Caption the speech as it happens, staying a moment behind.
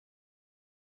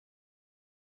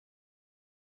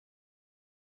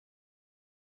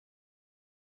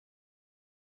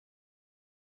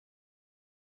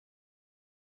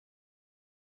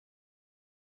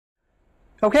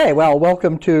Okay, well,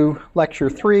 welcome to Lecture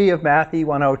 3 of Math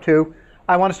E102.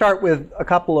 I want to start with a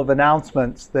couple of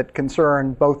announcements that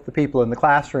concern both the people in the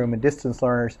classroom and distance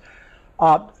learners.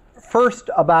 First,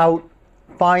 about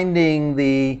finding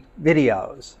the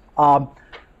videos.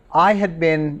 I had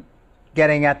been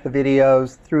getting at the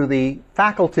videos through the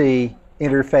faculty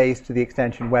interface to the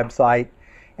extension website,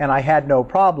 and I had no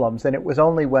problems. And it was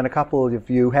only when a couple of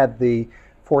you had the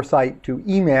foresight to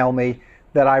email me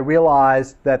that I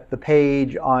realized that the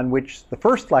page on which the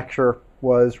first lecture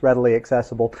was readily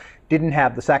accessible didn't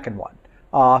have the second one.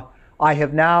 I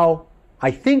have now, I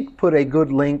think, put a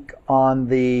good link on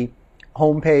the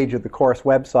homepage of the course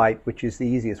website, which is the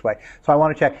easiest way. So I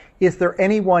want to check, is there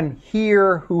anyone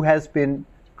here who has been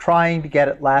trying to get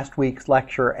at last week's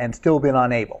lecture and still been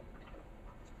unable?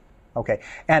 Okay,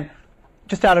 and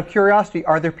just out of curiosity,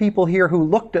 are there people here who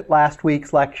looked at last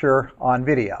week's lecture on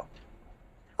video?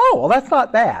 Oh, well, that's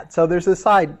not bad. So there's a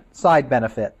side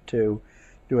benefit to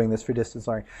doing this for distance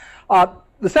learning.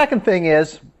 The second thing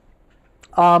is,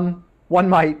 one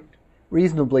might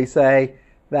reasonably say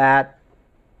that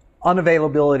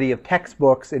unavailability of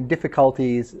textbooks and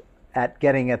difficulties at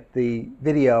getting at the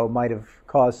video might have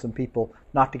caused some people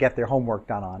not to get their homework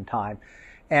done on time.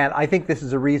 And I think this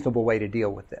is a reasonable way to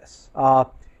deal with this.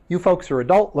 You folks are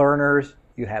adult learners.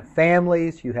 You have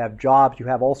families, you have jobs, you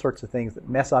have all sorts of things that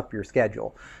mess up your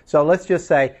schedule. So let's just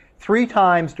say 3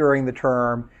 times during the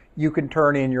term you can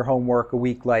turn in your homework a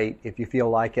week late if you feel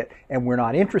like it, and we're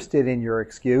not interested in your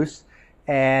excuse.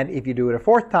 And if you do it a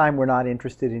 4th time, we're not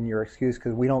interested in your excuse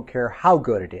because we don't care how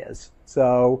good it is.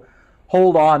 So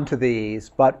hold on to these,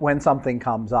 but when something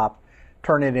comes up,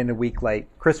 turn it in a week late.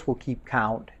 Chris will keep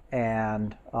count,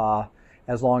 and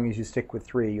as long as you stick with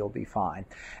 3, you'll be fine.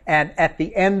 And at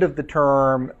the end of the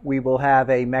term, we will have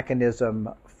a mechanism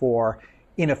for,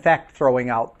 in effect, throwing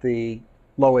out the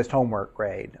lowest homework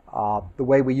grade. The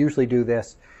way we usually do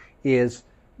this is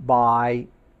by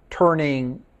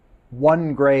turning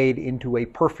one grade into a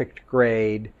perfect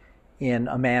grade in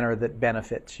a manner that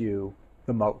benefits you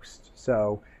the most.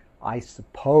 So I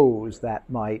suppose that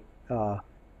might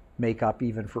make up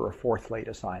even for a 4th late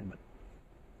assignment.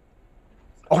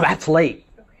 Oh, that's late.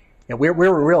 Yeah, we're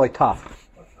really tough.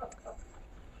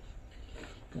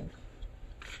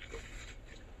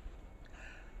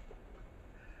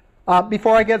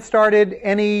 Before I get started,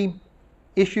 any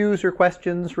issues or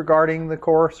questions regarding the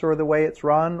course or the way it's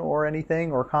run or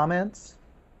anything, or comments?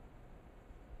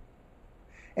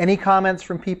 Any comments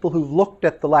from people who've looked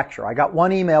at the lecture? I got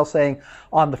one email saying,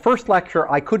 on the first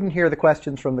lecture, I couldn't hear the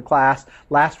questions from the class.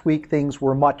 Last week, things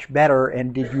were much better,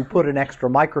 and did you put an extra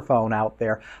microphone out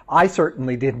there? I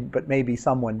certainly didn't, but maybe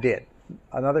someone did.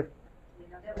 Another?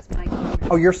 No, that was my comment.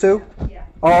 Oh, you're Sue? Yeah.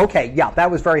 Oh, okay. Yeah, that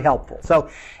was very helpful. So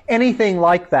anything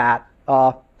like that,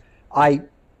 I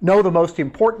know the most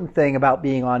important thing about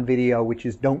being on video, which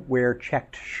is don't wear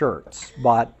checked shirts.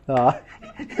 But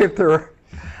if there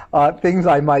are things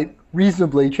I might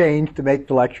reasonably change to make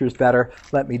the lectures better,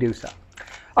 let me do so.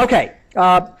 Okay,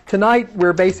 tonight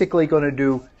we're basically going to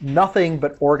do nothing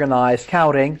but organized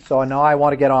counting. So now I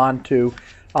want to get on to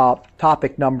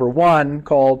topic number 1,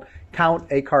 called count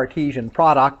a Cartesian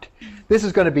product. This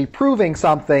is going to be proving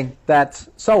something that's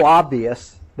so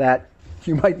obvious that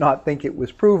you might not think it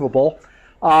was provable.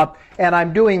 And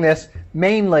I'm doing this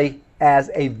mainly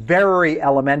as a very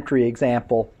elementary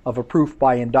example of a proof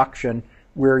by induction,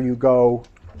 where you go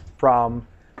from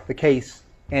the case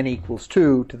n equals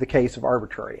 2 to the case of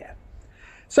arbitrary n.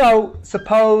 So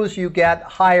suppose you get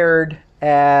hired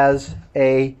as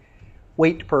a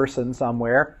wait person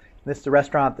somewhere. This is a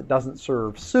restaurant that doesn't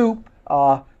serve soup,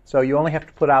 so you only have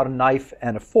to put out a knife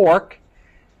and a fork.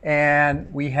 And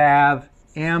we have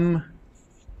m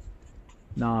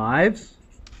knives,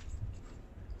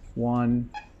 1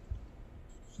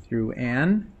 through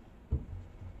n,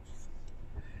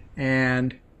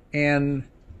 and n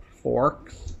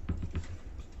forks,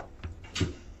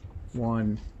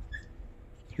 1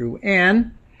 through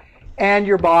n, and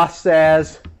your boss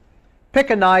says, pick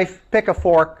a knife, pick a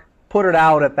fork, put it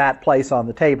out at that place on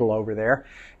the table over there.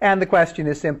 And the question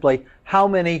is simply, how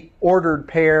many ordered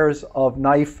pairs of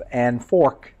knife and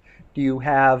fork do you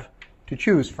have to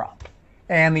choose from?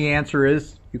 And the answer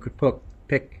is, you could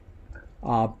pick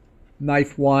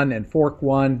knife 1 and fork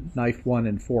 1, knife 1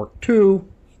 and fork 2,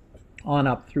 on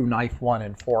up through knife 1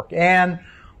 and fork n,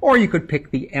 or you could pick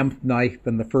the mth knife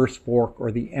and the first fork, or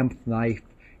the mth knife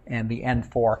and the n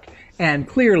fork. And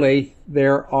clearly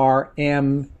there are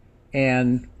m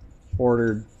n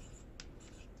ordered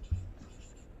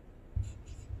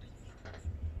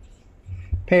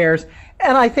pairs.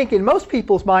 And I think in most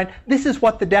people's mind, this is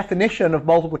what the definition of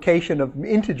multiplication of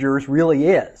integers really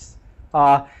is.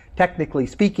 Technically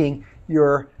speaking,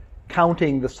 you're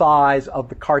counting the size of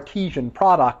the Cartesian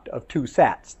product of two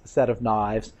sets, the set of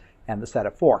knives and the set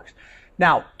of forks.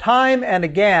 Now, time and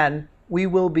again, we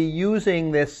will be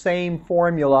using this same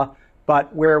formula,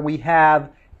 but where we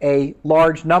have a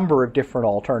large number of different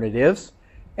alternatives.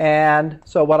 And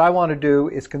so what I want to do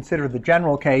is consider the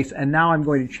general case, and now I'm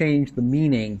going to change the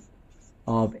meaning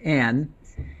of n.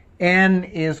 N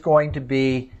is going to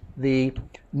be the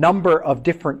number of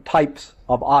different types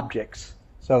of objects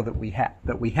that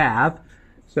we have.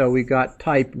 So we've got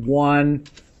type 1,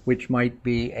 which might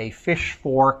be a fish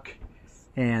fork,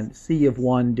 and C of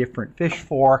 1 different fish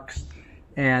forks,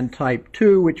 and type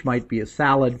 2, which might be a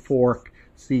salad fork,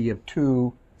 C of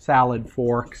 2 salad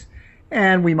forks,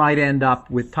 and we might end up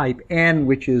with type N,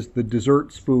 which is the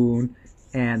dessert spoon,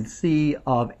 and C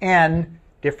of N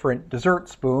different dessert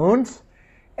spoons.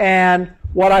 And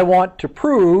what I want to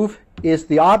prove is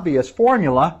the obvious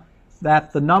formula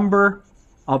that the number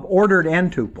of ordered n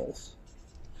tuples,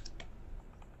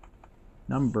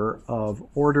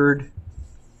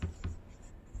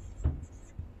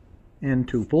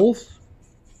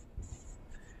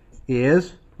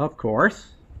 is, of course,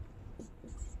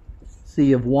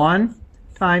 C of 1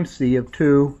 times C of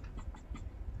 2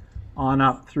 on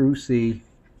up through C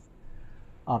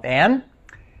of n.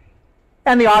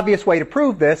 And the obvious way to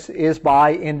prove this is by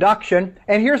induction.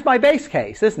 And here's my base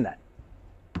case, isn't it?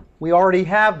 We already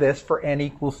have this for n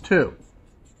equals 2.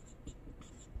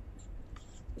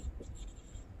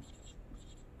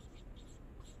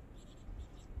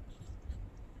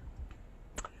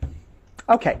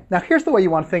 Okay, now here's the way you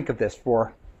want to think of this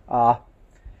for the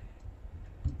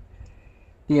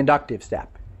inductive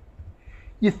step.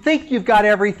 You think you've got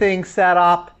everything set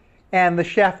up, and the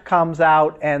chef comes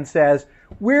out and says,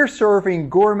 we're serving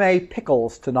gourmet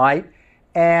pickles tonight,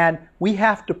 and we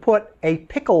have to put a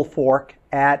pickle fork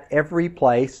at every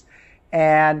place,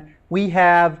 and we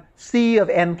have C of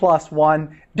n plus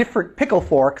 1 different pickle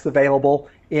forks available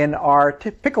in our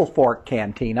pickle fork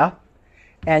cantina.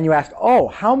 And you ask, oh,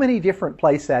 how many different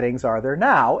place settings are there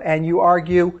now? And you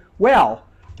argue, well,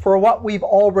 for what we've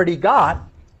already got,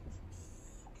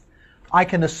 I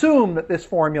can assume that this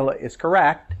formula is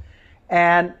correct,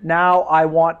 and now I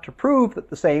want to prove that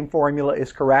the same formula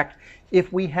is correct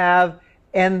if we have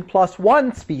n plus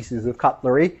 1 species of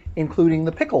cutlery, including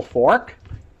the pickle fork.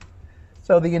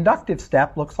 So the inductive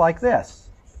step looks like this.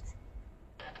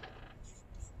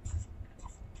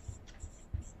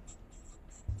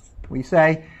 We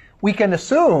say we can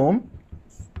assume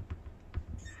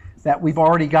that we've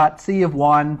already got C of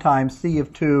 1 times C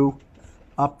of 2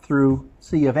 up through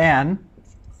C of n,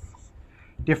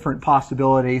 different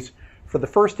possibilities for the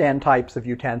first n types of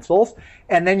utensils,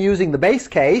 and then using the base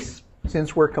case,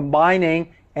 since we're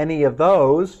combining any of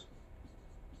those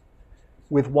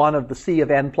with one of the C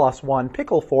of n plus 1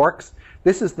 pickle forks,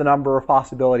 this is the number of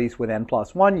possibilities with n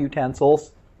plus 1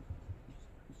 utensils.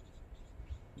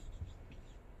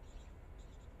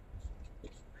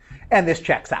 And this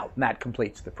checks out, and that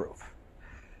completes the proof.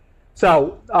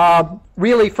 So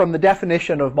really, from the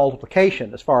definition of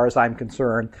multiplication, as far as I'm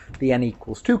concerned, the n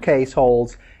equals 2 case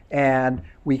holds, and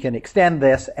we can extend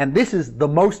this, and this is the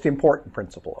most important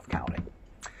principle of counting.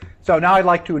 So now I'd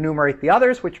like to enumerate the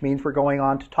others, which means we're going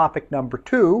on to topic number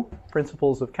 2,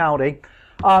 principles of counting.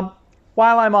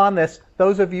 While I'm on this,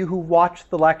 those of you who watched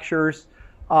the lectures,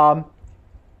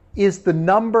 is the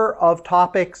number of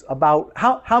topics about,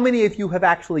 how many of you have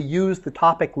actually used the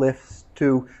topic lists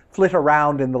to flit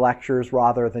around in the lectures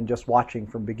rather than just watching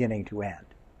from beginning to end?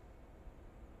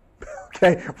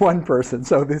 Okay, one person,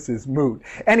 so this is moot.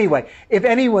 Anyway, if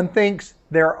anyone thinks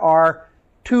there are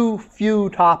too few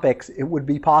topics, it would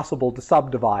be possible to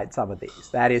subdivide some of these.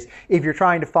 That is, if you're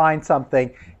trying to find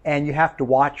something and you have to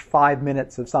watch 5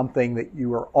 minutes of something that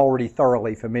you are already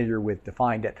thoroughly familiar with to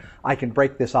find it, I can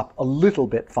break this up a little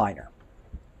bit finer.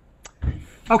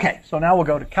 Okay, so now we'll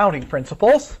go to counting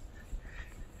principles.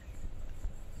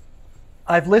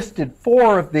 I've listed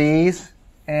 4 of these,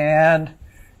 and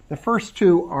the first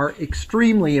 2 are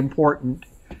extremely important.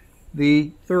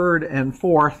 The third and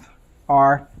fourth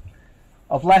are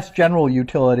of less general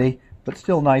utility, but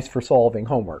still nice for solving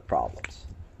homework problems.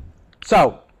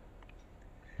 So,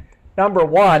 number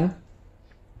 1,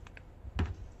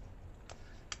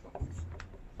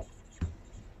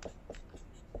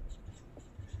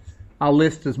 I'll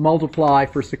list as multiply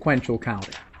for sequential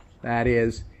counting. That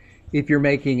is, if you're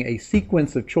making a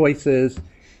sequence of choices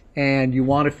and you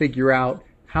want to figure out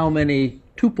how many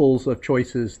tuples of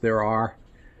choices there are,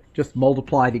 just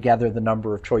multiply together the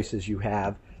number of choices you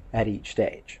have at each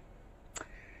stage.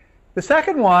 The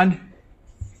second one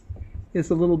is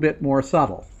a little bit more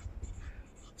subtle.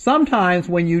 sometimes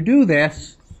when you do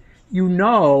this, you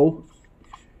know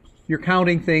you're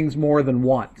counting things more than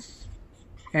once.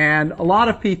 And a lot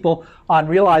of people, on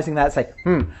realizing that, say,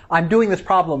 I'm doing this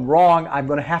problem wrong, I'm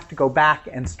going to have to go back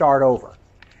and start over.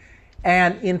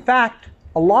 And in fact,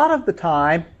 a lot of the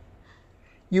time,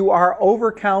 you are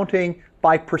overcounting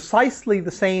by precisely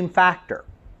the same factor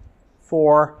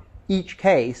for each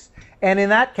case. And in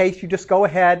that case, you just go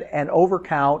ahead and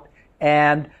overcount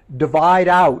and divide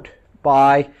out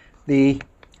by the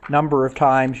number of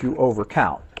times you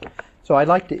overcount. So I'd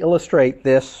like to illustrate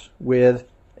this with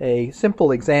a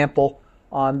simple example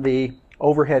on the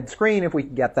overhead screen, if we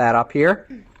can get that up here.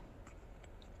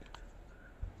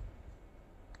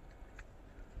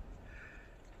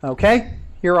 Okay,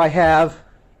 here I have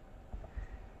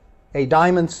a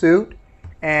diamond suit,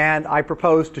 and I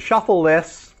propose to shuffle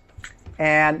this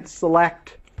and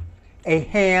select a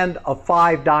hand of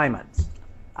 5 diamonds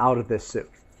out of this suit.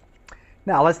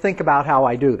 Now let's think about how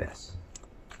I do this.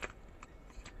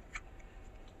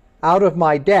 Out of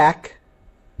my deck,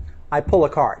 I pull a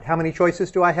card. How many choices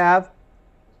do I have?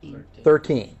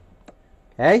 13.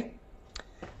 Okay?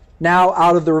 Now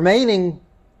out of the remaining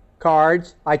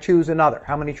cards, I choose another.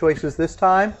 How many choices this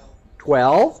time?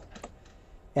 12.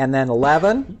 And then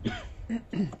 11.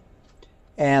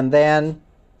 And then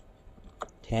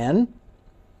 10.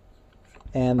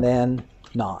 And then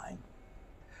 9.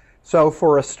 So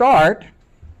for a start,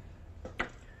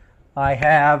 I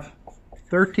have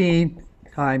 13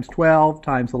 times 12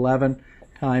 times 11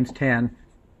 times 10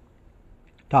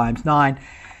 times 9.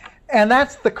 And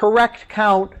that's the correct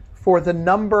count for the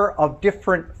number of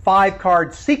different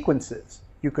 5-card sequences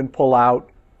you can pull out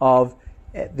of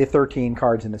the 13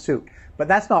 cards in the suit. But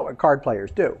that's not what card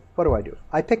players do. What do?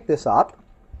 I pick this up.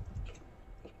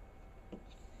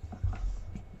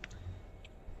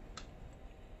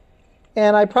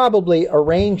 And I probably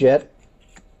arrange it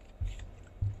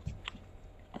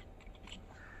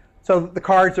so that the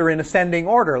cards are in ascending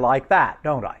order like that,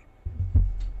 don't I?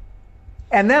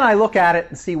 And then I look at it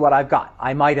and see what I've got.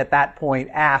 I might at that point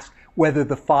ask whether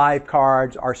the 5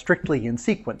 cards are strictly in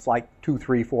sequence, like 2,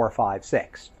 3, 4, 5,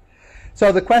 6.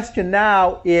 So the question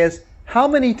now is, how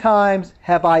many times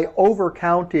have I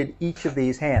overcounted each of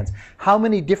these hands? How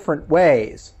many different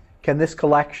ways can this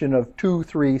collection of 2,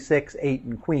 3, 6, 8,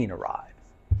 and queen arrive?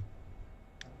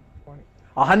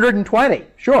 120,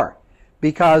 sure,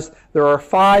 because there are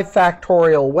 5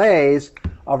 factorial ways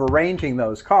of arranging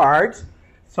those cards.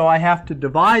 So I have to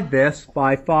divide this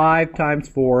by 5 times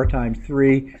 4 times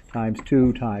 3 times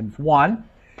 2 times 1.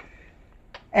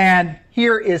 And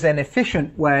here is an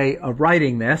efficient way of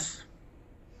writing this.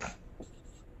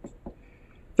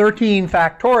 13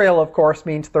 factorial, of course,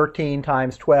 means 13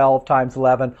 times 12 times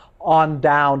 11 on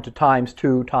down to times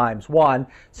 2 times 1.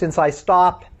 Since I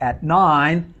stop at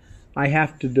 9, I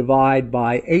have to divide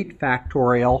by 8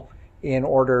 factorial in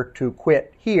order to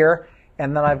quit here.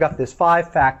 And then I've got this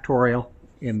 5 factorial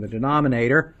in the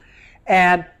denominator.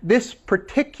 And this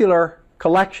particular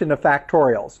collection of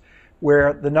factorials,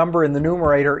 where the number in the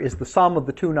numerator is the sum of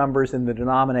the 2 numbers in the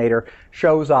denominator,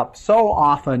 shows up so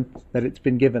often that it's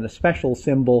been given a special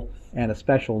symbol and a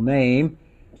special name.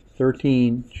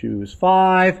 13, choose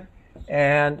 5.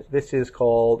 And this is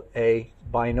called a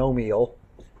binomial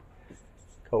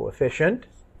coefficient.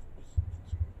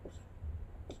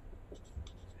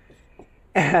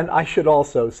 And I should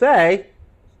also say,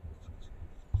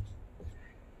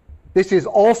 this is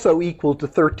also equal to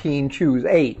 13 choose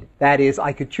 8. That is,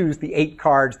 I could choose the 8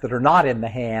 cards that are not in the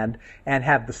hand and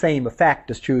have the same effect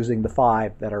as choosing the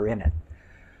 5 that are in it.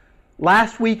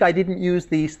 Last week I didn't use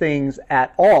these things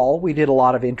at all. We did a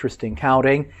lot of interesting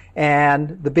counting,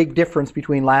 and the big difference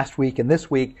between last week and this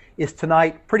week is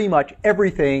tonight pretty much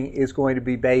everything is going to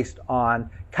be based on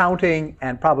counting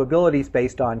and probabilities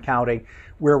based on counting,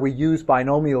 where we use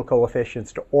binomial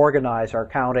coefficients to organize our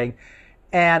counting.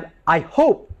 And I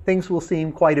hope things will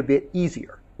seem quite a bit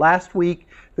easier. Last week,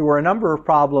 there were a number of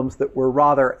problems that were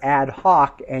rather ad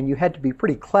hoc, and you had to be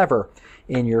pretty clever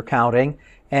in your counting.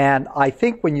 And I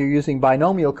think when you're using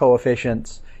binomial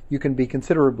coefficients, you can be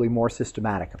considerably more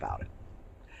systematic about it.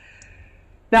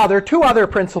 Now, there are 2 other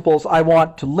principles I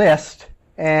want to list,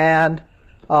 and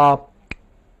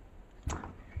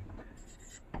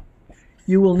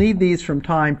you will need these from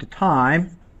time to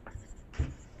time.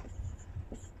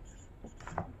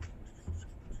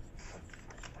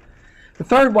 The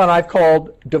third one I've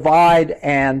called divide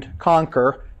and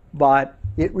conquer, but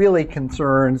it really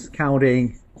concerns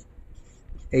counting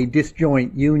a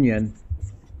disjoint union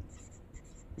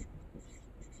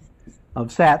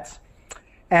of sets.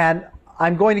 And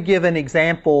I'm going to give an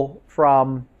example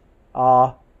from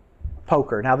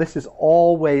poker. Now, this is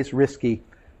always risky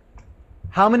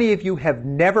How many of you have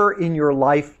never in your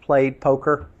life played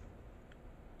poker?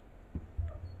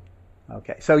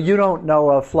 Okay, so you don't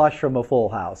know a flush from a full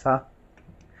house, huh?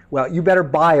 Well, you better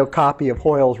buy a copy of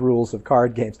Hoyle's Rules of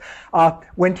Card Games.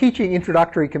 When teaching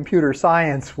introductory computer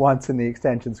science once in the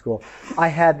extension school, I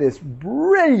had this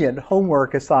brilliant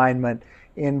homework assignment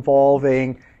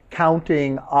involving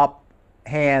counting up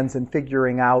hands and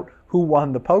figuring out who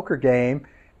won the poker game.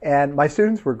 And my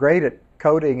students were great at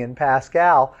coding in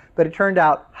Pascal, but it turned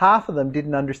out half of them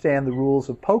didn't understand the rules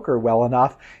of poker well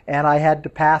enough, and I had to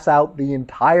pass out the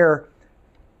entire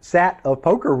set of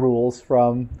poker rules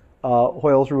from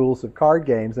Hoyle's Rules of Card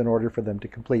Games in order for them to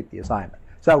complete the assignment.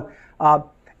 So,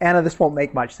 Anna, this won't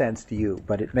make much sense to you,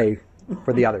 but it may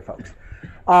for the other folks.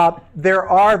 There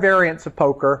are variants of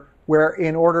poker where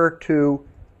in order to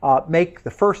make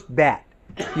the first bet,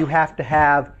 you have to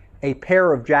have a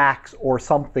pair of jacks or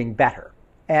something better.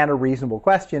 And a reasonable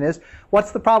question is,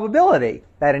 what's the probability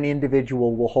that an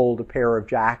individual will hold a pair of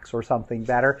jacks or something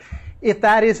better? If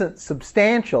that isn't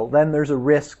substantial, then there's a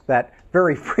risk that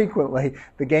very frequently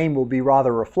the game will be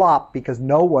rather a flop because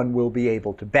no one will be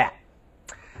able to bet.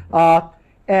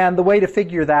 And the way to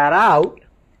figure that out,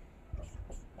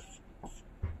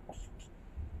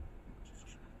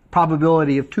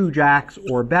 probability of 2 jacks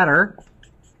or better,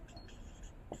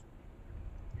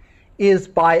 is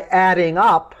by adding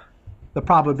up the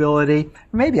probability,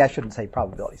 maybe I shouldn't say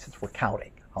probability since we're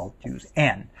counting, I'll use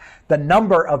n, the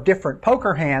number of different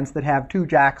poker hands that have 2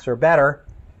 jacks or better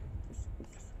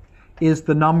is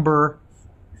the number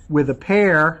with a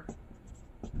pair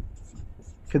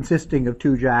consisting of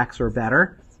 2 jacks or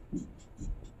better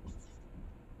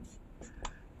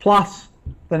plus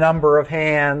the number of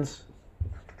hands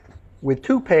with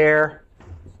 2 pair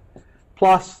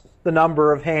plus the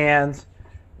number of hands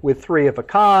with 3 of a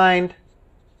kind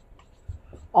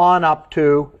on up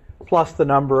to plus the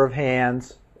number of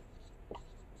hands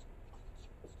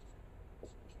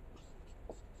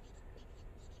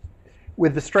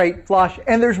with the straight flush.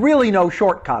 And there's really no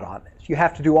shortcut on this. You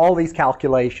have to do all these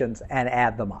calculations and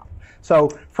add them up. So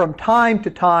from time to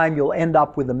time, you'll end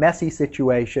up with a messy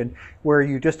situation where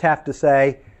you just have to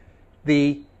say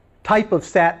the type of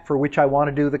set for which I want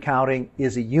to do the counting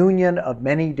is a union of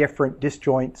many different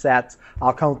disjoint sets.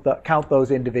 I'll count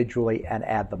those individually and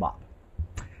add them up.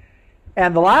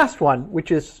 And the last one,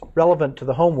 which is relevant to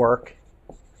the homework,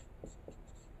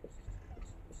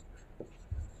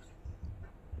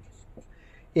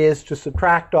 is to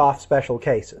subtract off special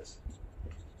cases.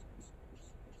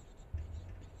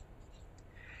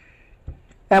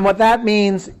 And what that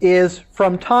means is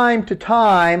from time to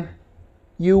time,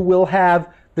 you will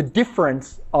have the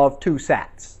difference of 2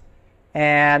 sets.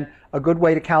 And a good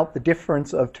way to count the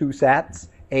difference of 2 sets,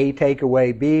 A take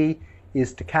away B,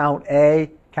 is to count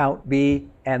A, count B,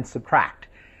 and subtract.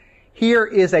 Here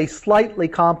is a slightly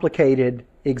complicated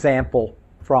example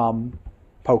from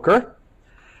poker.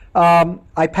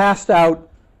 I passed out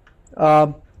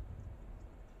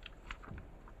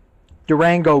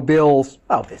Durango Bill's,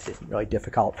 oh, this isn't really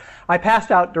difficult. I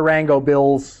passed out Durango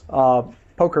Bill's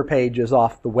poker pages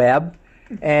off the web,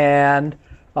 and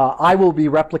I will be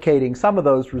replicating some of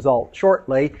those results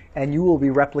shortly, and you will be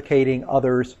replicating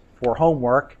others for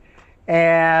homework.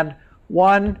 And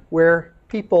one where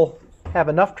people have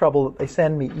enough trouble that they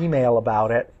send me email about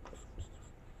it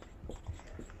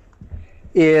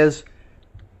is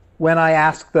when I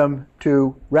ask them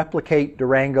to replicate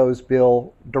Durango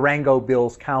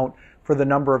Bill's count for the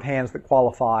number of hands that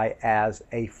qualify as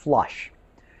a flush.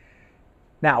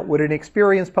 Now, would an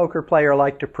experienced poker player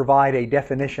like to provide a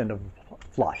definition of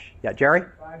flush? Yeah, Jerry?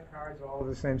 5 cards all of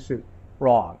the same suit.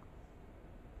 Wrong.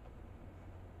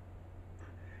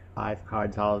 5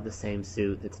 cards all of the same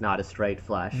suit. It's not a straight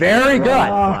flush. Very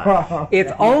good.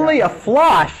 It's only a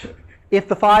flush if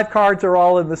the 5 cards are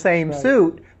all in the same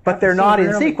suit, but they're not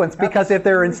in sequence, because if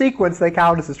they're in sequence, they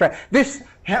count as a straight. This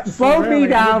slowed me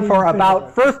down for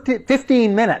about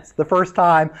 15 minutes the first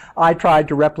time I tried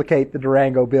to replicate the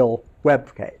Durango Bill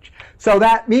web page. So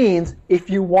that means if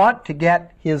you want to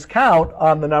get his count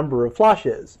on the number of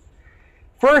flushes,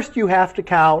 first you have to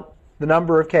count the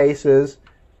number of cases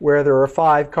where there are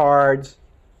 5 cards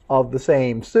of the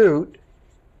same suit,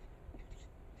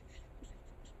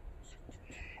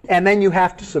 and then you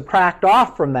have to subtract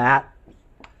off from that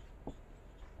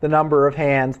the number of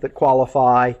hands that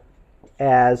qualify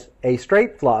as a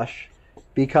straight flush,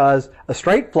 because a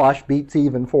straight flush beats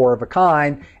even 4 of a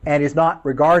kind and is not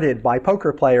regarded by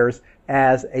poker players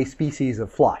as a species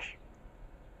of flush.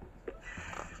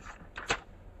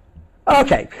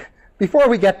 Okay, before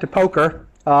we get to poker,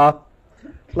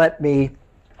 let me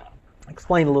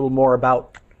explain a little more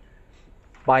about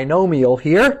binomial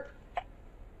here.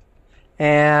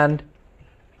 and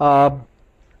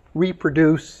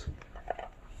reproduce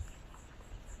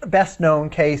the best known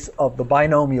case of the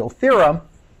binomial theorem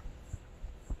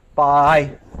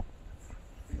by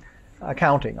a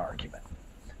counting argument.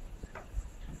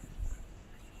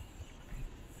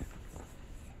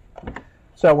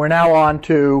 So we're now on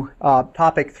to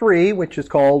topic 3, which is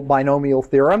called binomial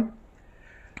theorem.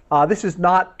 This is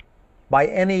not by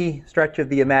any stretch of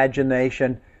the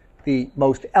imagination the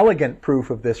most elegant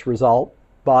proof of this result,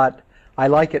 but I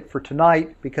like it for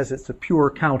tonight because it's a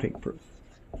pure counting proof.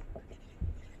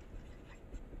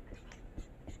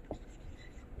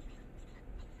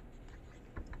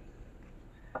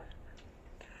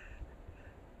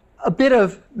 A bit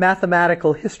of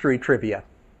mathematical history trivia.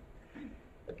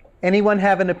 Anyone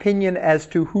have an opinion as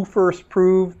to who first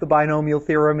proved the binomial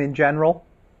theorem in general?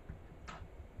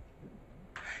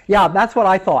 Yeah, that's what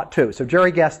I thought too. So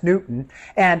Jerry guessed Newton,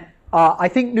 and I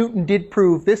think Newton did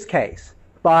prove this case,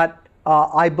 but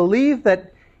I believe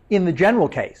that in the general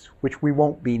case, which we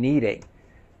won't be needing,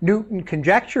 Newton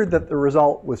conjectured that the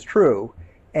result was true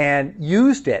and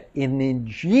used it in an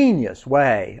ingenious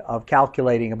way of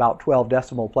calculating about 12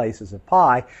 decimal places of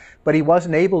pi, but he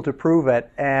wasn't able to prove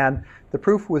it, and the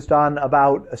proof was done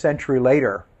about a century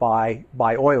later by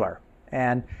Euler.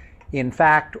 And in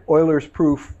fact, Euler's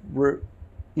proof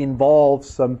involves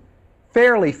some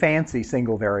fairly fancy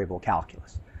single variable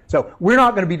calculus. So we're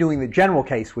not going to be doing the general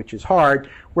case, which is hard.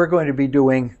 We're going to be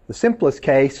doing the simplest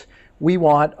case. We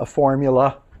want a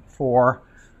formula for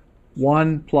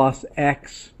 1 plus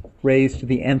x raised to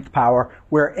the nth power,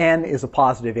 where n is a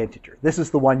positive integer. This is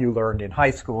the one you learned in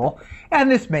high school, and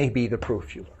this may be the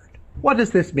proof you learned. What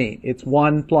does this mean? It's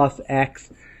 1 plus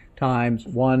x times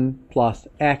 1 plus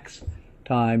x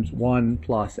times 1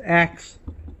 plus x,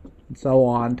 and so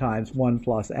on, times 1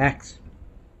 plus x.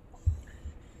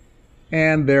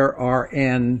 And there are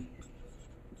n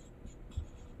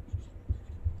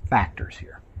factors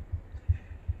here.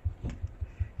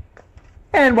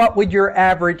 And what would your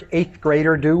average 8th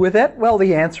grader do with it? Well,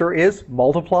 the answer is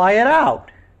multiply it out.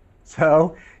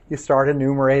 So you start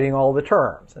enumerating all the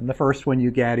terms. And the first one you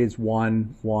get is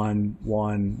 1, 1,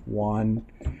 1, 1,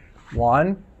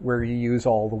 1, where you use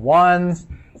all the ones.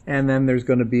 And then there's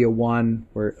going to be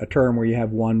a term where you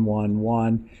have 1, 1,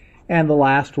 1. And the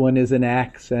last one is an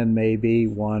x, and maybe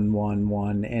 1, 1,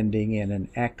 1, ending in an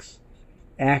x,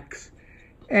 x.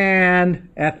 And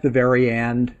at the very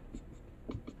end,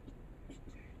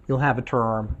 you'll have a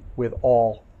term with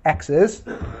all x's.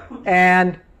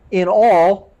 And in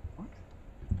all,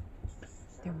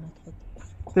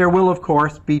 there will, of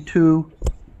course, be 2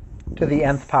 to the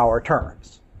nth power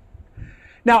terms.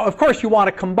 Now, of course, you want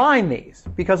to combine these,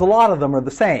 because a lot of them are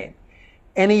the same.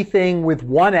 Anything with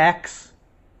 1x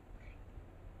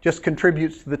just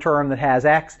contributes to the term that has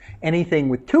x. Anything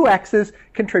with 2 x's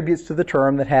contributes to the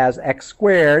term that has x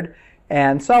squared,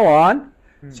 and so on.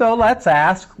 So let's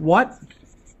ask, what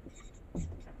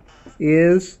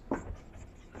is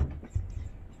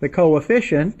the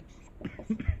coefficient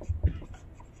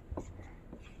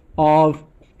of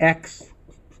x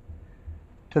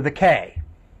to the k?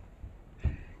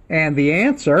 And the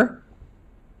answer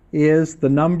is the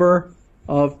number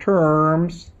of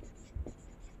terms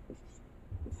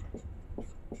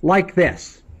like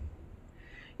this.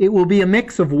 It will be a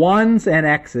mix of 1's and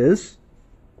x's.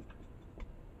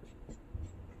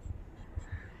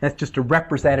 That's just a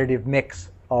representative mix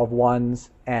of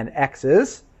 1's and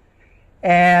x's.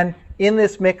 And in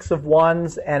this mix of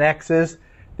 1's and x's,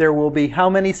 there will be how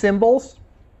many symbols?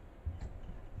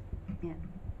 Yeah.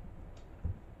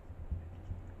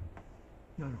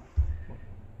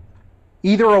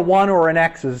 Either a 1 or an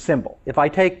x is a symbol. If I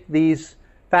take these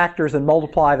factors and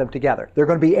multiply them together, there are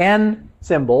going to be n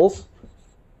symbols.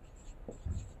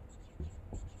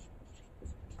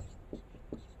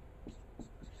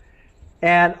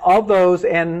 And of those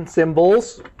n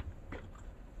symbols,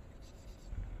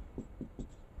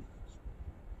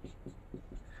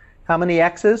 how many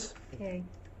x's? Okay.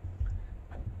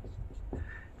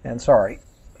 And sorry,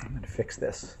 I'm going to fix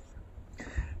this.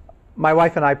 My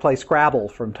wife and I play Scrabble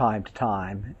from time to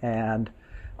time, and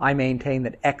I maintain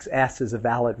that XS is a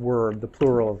valid word, the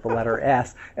plural of the letter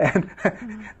S. And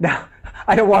now,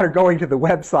 I don't want her going to the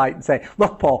website and say,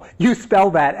 look, Paul, you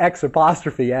spell that X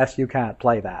apostrophe S, you can't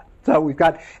play that. So we've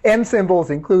got n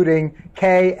symbols, including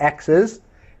k x's.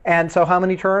 And so how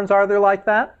many terms are there like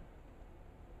that?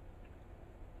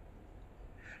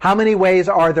 How many ways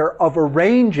are there of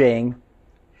arranging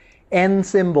n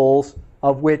symbols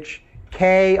of which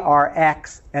k are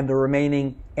x and the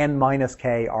remaining n minus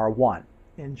k are 1?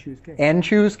 N choose K. N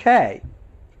choose k.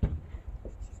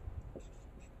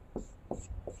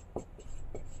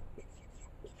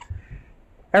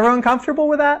 Everyone comfortable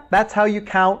with that? That's how you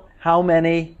count how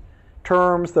many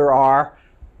terms there are,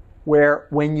 where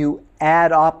when you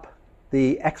add up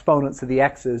the exponents of the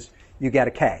x's, you get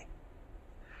a k.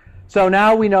 So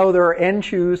now we know there are n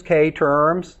choose k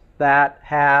terms that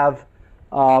have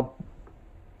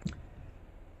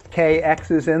k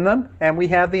x's in them, and we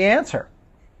have the answer.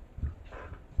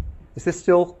 Is this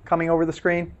still coming over the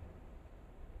screen?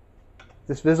 Is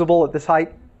this visible at this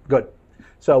height? Good.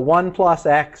 So 1 plus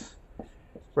x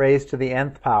raised to the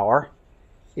nth power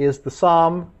is the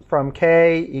sum from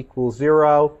k equals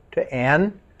 0 to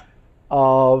n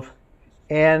of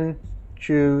n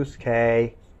choose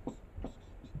k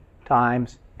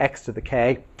times x to the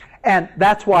k. And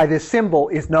that's why this symbol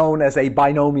is known as a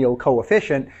binomial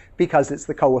coefficient, because it's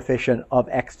the coefficient of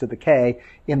x to the k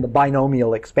in the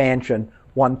binomial expansion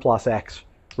 1 plus x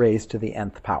raised to the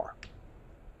nth power.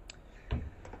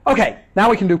 Okay, now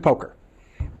we can do poker.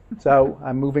 So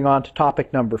I'm moving on to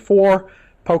topic number 4,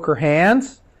 poker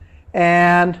hands.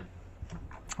 And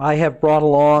I have brought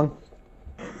along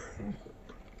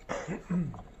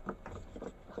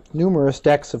numerous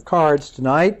decks of cards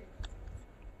tonight.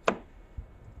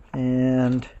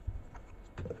 And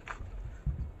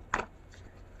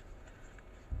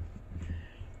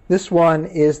this one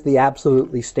is the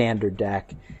absolutely standard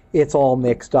deck. It's all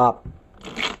mixed up,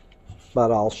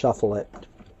 but I'll shuffle it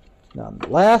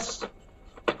nonetheless.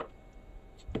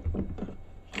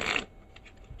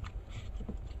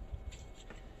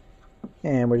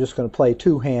 And we're just going to play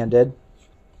two-handed.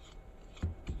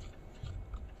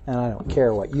 And I don't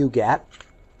care what you get.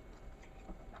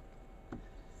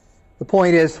 The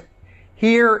point is,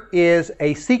 here is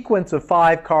a sequence of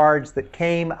 5 cards that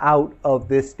came out of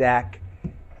this deck,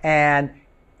 and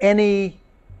any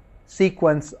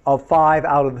sequence of 5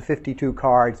 out of the 52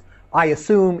 cards, I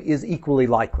assume, is equally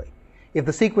likely. If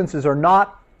the sequences are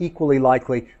not equally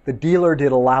likely, the dealer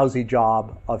did a lousy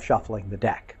job of shuffling the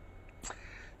deck.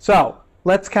 So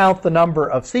let's count the number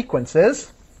of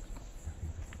sequences.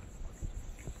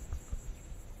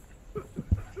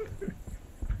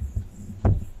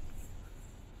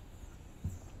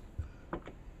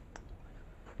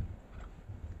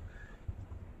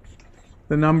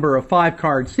 The number of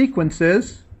 5-card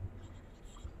sequences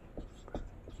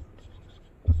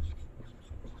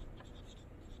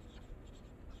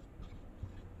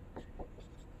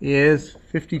is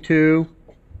 52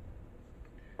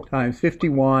 times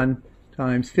 51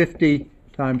 times 50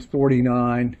 times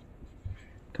 49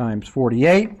 times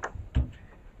 48.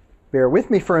 Bear with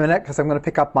me for a minute because I'm going to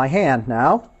pick up my hand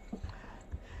now.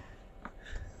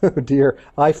 Oh dear,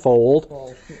 I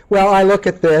fold. Well, I look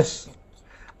at this.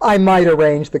 I might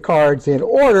arrange the cards in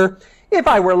order. If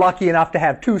I were lucky enough to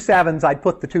have 2 7s, I'd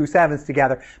put the 2 7s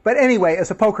together. But anyway,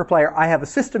 as a poker player, I have a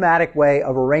systematic way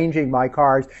of arranging my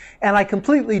cards, and I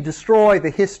completely destroy the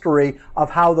history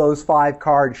of how those 5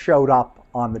 cards showed up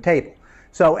on the table.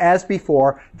 So as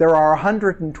before, there are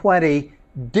 120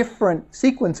 different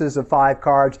sequences of 5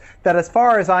 cards that, as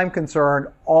far as I'm concerned,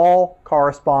 all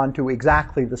correspond to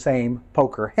exactly the same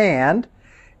poker hand,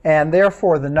 and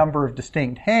therefore the number of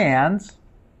distinct hands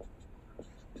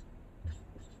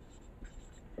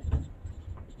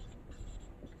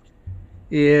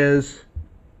is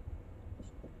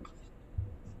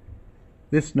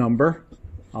this number.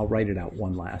 I'll write it out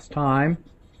one last time.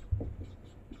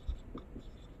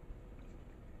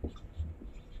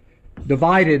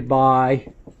 Divided by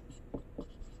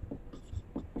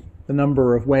the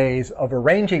number of ways of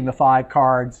arranging the 5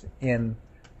 cards in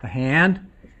the hand.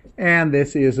 And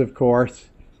this is, of course,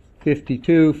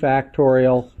 52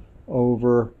 factorial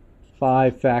over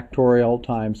 5 factorial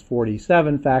times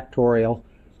 47 factorial,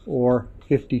 or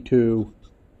 52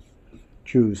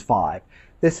 choose 5.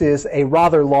 This is a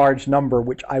rather large number,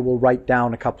 which I will write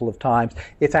down a couple of times.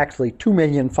 It's actually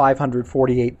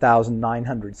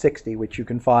 2,548,960, which you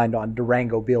can find on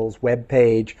Durango Bill's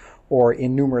webpage or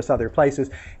in numerous other places.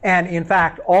 And in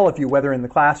fact, all of you, whether in the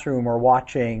classroom or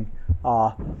watching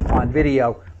on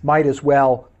video, might as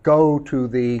well go to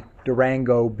the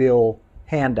Durango Bill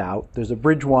handout. There's a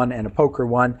bridge one and a poker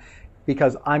one,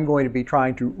 because I'm going to be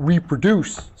trying to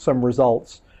reproduce some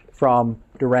results from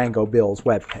Durango Bill's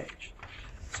webpage.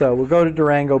 So we'll go to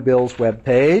Durango Bill's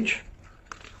webpage.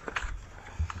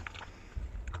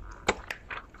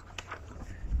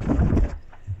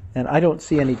 And I don't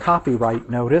see any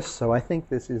copyright notice, so I think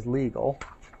this is legal.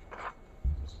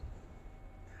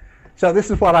 So this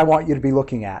is what I want you to be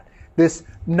looking at. This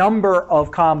number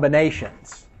of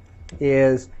combinations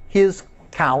is his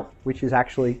count, which is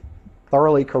actually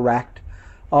thoroughly correct,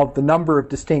 of the number of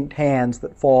distinct hands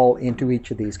that fall into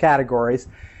each of these categories.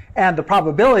 And the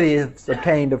probability is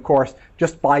obtained, of course,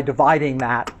 just by dividing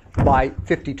that by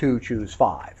 52 choose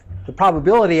 5. The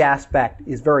probability aspect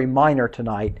is very minor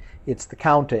tonight. It's the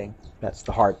counting that's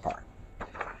the hard part.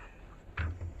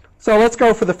 So let's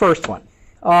go for the first one.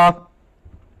 4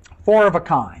 of a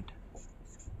kind.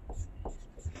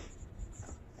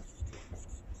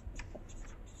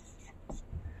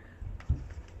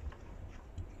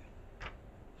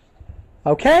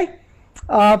 Okay,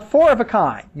 4 of a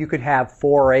kind. You could have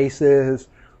 4 aces,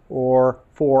 or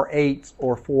 4 eights,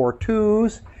 or 4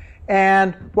 twos.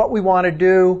 And what we want to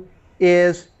do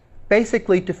is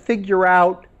basically to figure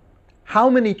out how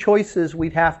many choices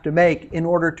we'd have to make in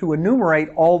order to enumerate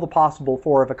all the possible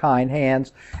 4 of a kind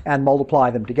hands and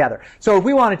multiply them together. So if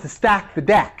we wanted to stack the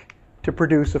deck to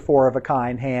produce a 4 of a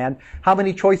kind hand, how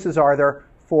many choices are there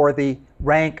for the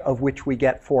rank of which we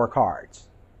get 4 cards?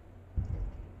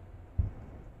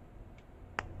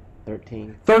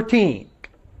 13. 13.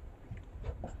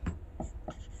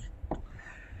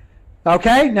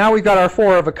 Okay, now we've got our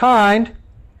 4 of a kind.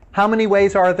 How many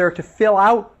ways are there to fill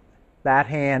out that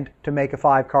hand to make a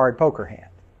 5-card poker hand?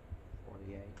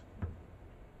 48.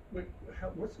 Wait,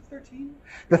 what's the 13?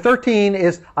 The 13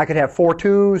 is I could have 4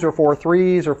 twos or 4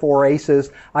 threes or 4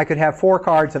 aces. I could have 4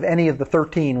 cards of any of the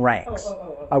 13 ranks.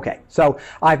 Okay, so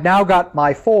I've now got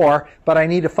my 4, but I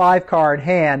need a 5-card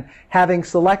hand. Having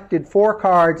selected 4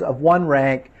 cards of one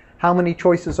rank, how many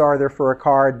choices are there for a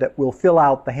card that will fill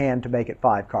out the hand to make it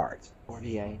 5 cards?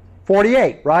 48.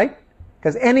 48, right?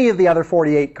 Because any of the other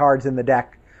 48 cards in the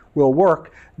deck will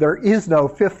work. There is no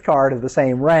 5th card of the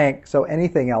same rank, so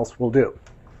anything else will do.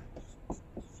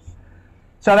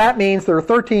 So that means there are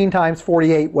 13 times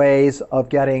 48 ways of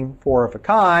getting 4 of a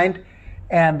kind,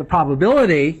 and the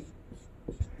probability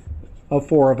of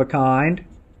 4 of a kind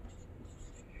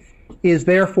is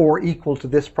therefore equal to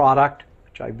this product,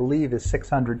 which I believe is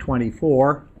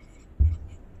 624,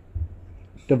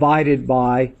 divided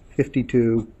by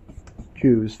 52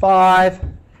 choose 5.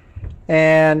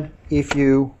 And if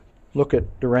you look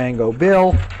at Durango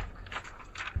Bill,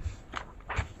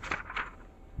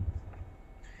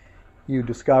 you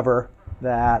discover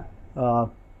that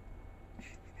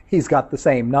he's got the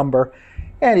same number,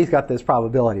 and he's got this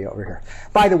probability over here.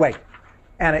 By the way,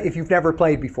 Anna, if you've never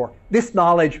played before, this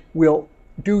knowledge will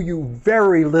do you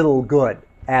very little good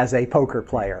as a poker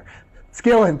player.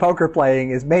 Skill in poker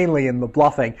playing is mainly in the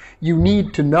bluffing. You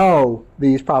need to know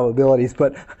these probabilities,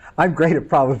 but I'm great at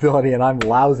probability and I'm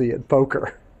lousy at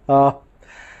poker.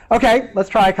 Okay, let's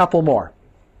try a couple more.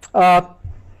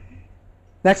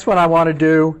 Next one I want to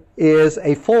do is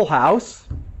a full house.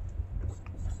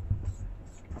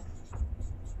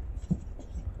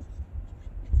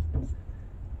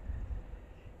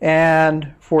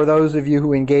 And for those of you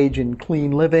who engage in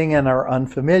clean living and are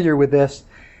unfamiliar with this,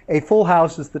 a full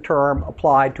house is the term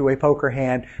applied to a poker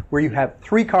hand where you have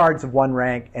 3 cards of one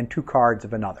rank and 2 cards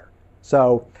of another.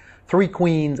 So 3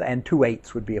 queens and 2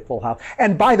 eights would be a full house.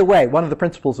 And by the way, one of the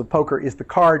principles of poker is the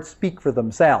cards speak for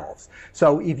themselves.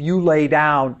 So if you lay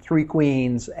down 3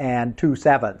 queens and 2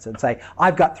 sevens and say,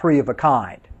 I've got 3 of a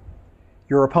kind,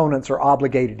 your opponents are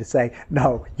obligated to say,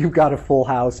 no, you've got a full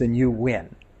house and you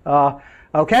win.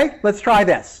 Okay, let's try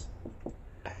this.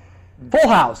 Full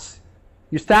house.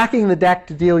 You're stacking the deck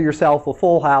to deal yourself a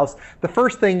full house. The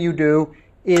first thing you do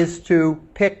is to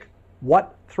pick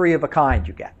what 3 of a kind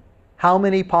you get. How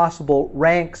many possible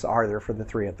ranks are there for the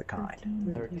 3 of the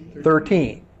kind?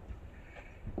 13.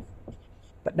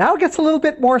 But now it gets a little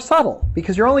bit more subtle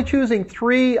because you're only choosing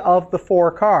 3 of the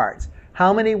 4 cards.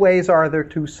 How many ways are there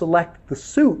to select the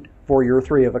suit for your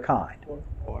 3 of a kind?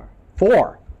 4.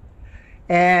 4.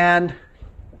 And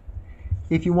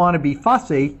if you want to be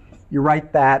fussy, you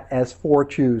write that as 4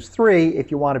 choose 3.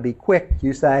 If you want to be quick,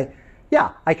 you say,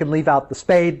 yeah, I can leave out the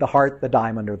spade, the heart, the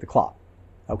diamond, or the club.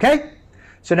 Okay?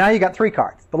 So now you got 3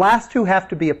 cards. The last 2 have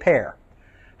to be a pair.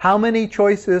 How many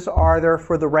choices are there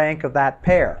for the rank of that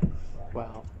pair?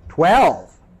 12.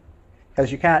 12.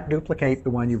 Because you can't duplicate the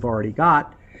one you've already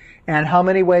got. And how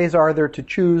many ways are there to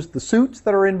choose the suits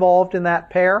that are involved in that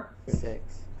pair? 6.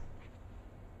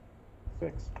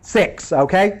 6,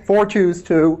 okay? 4 choose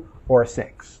 2 or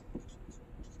 6.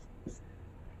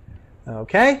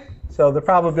 Okay, so the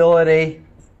probability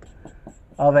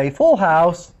of a full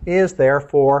house is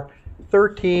therefore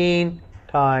 13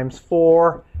 times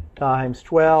 4 times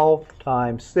 12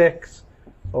 times 6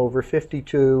 over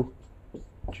 52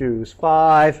 choose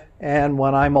 5. And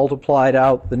when I multiplied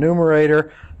out the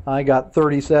numerator, I got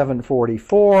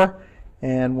 3744.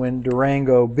 And when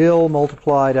Durango Bill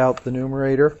multiplied out the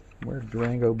numerator, where did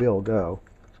Durango Bill go?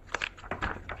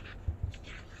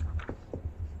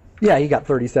 Yeah, he got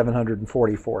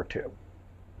 3,744 too.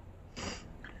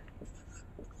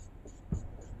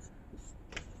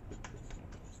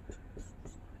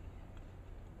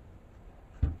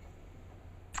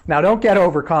 Now don't get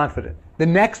overconfident. The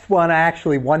next one I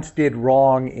actually once did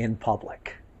wrong in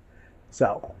public.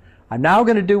 So I'm now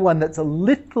going to do one that's a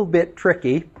little bit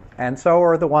tricky, and so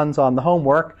are the ones on the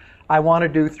homework. I want to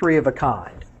do 3 of a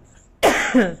kind.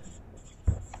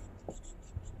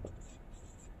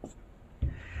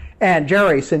 And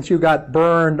Jerry, since you got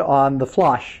burned on the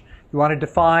flush, you want to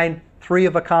define 3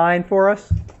 of a kind for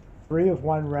us? 3 of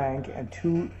one rank and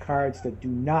 2 cards that do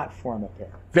not form a pair.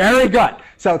 Very good.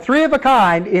 So 3 of a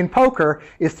kind in poker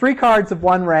is 3 cards of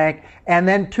one rank and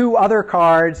then 2 other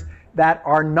cards that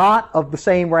are not of the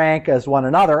same rank as one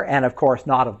another, and of course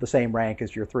not of the same rank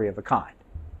as your 3 of a kind.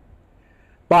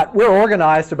 But we're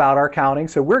organized about our counting,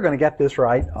 so we're going to get this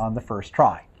right on the first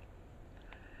try.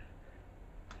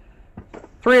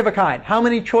 3 of a kind. How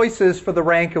many choices for the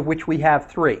rank of which we have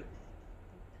 3?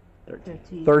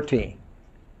 13.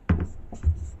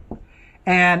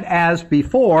 And as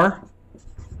before,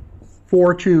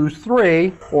 4 choose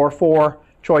 3, or 4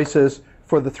 choices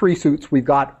for the 3 suits we've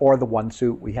got, or the 1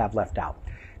 suit we have left out.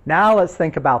 Now let's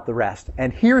think about the rest.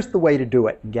 And here's the way to do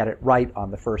it and get it right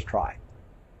on the first try.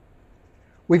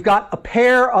 We've got a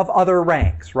pair of other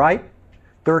ranks, right?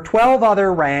 There are 12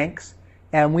 other ranks,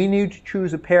 and we need to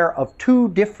choose a pair of 2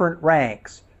 different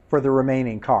ranks for the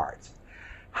remaining cards.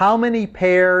 How many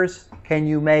pairs can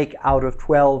you make out of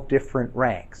 12 different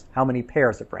ranks? How many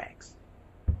pairs of ranks?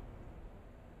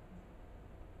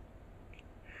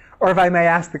 Or if I may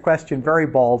ask the question very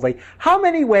baldly, how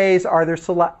many ways are there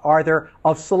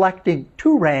of selecting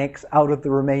 2 ranks out of the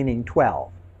remaining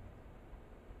 12?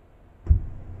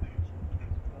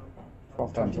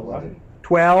 12 times 11.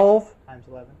 12 Times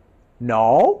 11.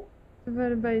 No.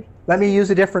 Divided by... Let me use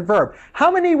a different verb.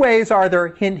 How many ways are there,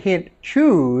 hint, hint,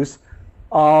 choose,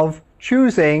 of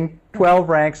choosing 12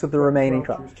 ranks of the remaining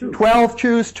 12? 12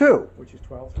 choose 2. Which is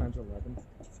 12 times 11.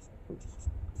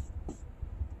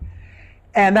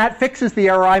 And that fixes the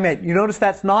error I made. You notice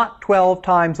that's not 12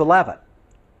 times 11.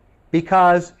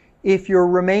 Because if your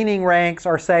remaining ranks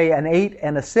are, say, an 8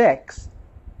 and a 6,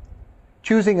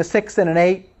 choosing a 6 and an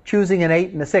 8, choosing an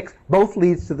 8 and a 6, both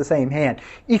leads to the same hand.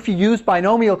 If you use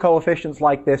binomial coefficients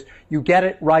like this, you get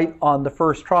it right on the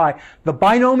first try. The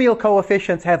binomial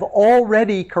coefficients have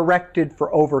already corrected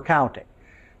for overcounting.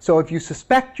 So if you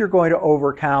suspect you're going to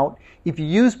overcount, if you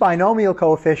use binomial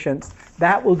coefficients,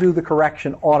 that will do the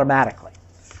correction automatically.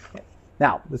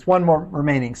 Now, there's one more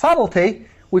remaining subtlety.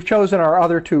 We've chosen our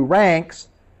other 2 ranks.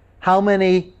 How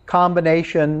many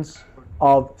combinations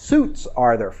of suits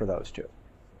are there for those 2?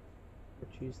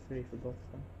 Choose 3 for both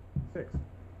of them. 6.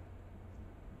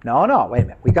 No, wait a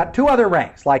minute. We've got 2 other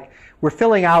ranks. Like we're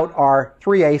filling out our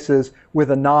 3 aces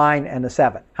with a 9 and a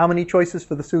 7. How many choices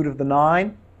for the suit of the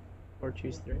 9? 4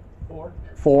 choose 3.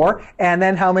 4. And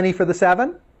then how many for the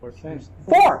 7? 4 choose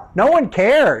 4. No one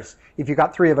cares if you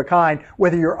got 3 of a kind,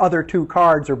 whether your other 2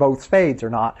 cards are both spades or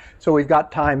not. So we've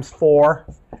got times 4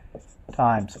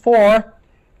 times 4.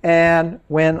 And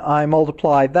when I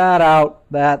multiply that out,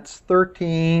 that's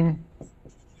 13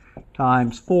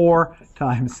 times 4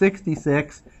 times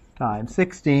 66 times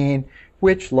 16,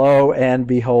 which, lo and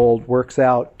behold, works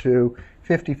out to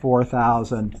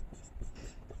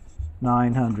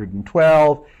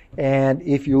 54,912. And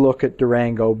if you look at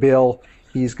Durango Bill,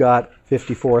 he's got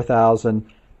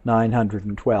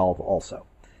 54,912 also.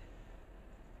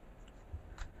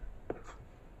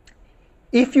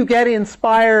 If you get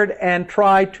inspired and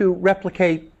try to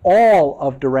replicate all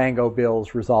of Durango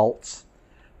Bill's results,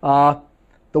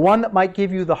 the one that might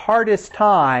give you the hardest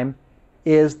time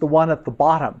is the one at the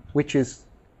bottom, which is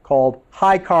called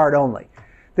high card only.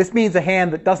 This means a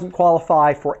hand that doesn't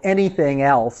qualify for anything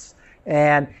else,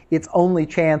 and its only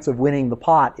chance of winning the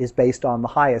pot is based on the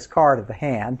highest card of the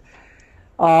hand.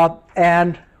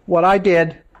 And what I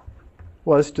did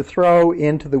was to throw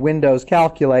into the Windows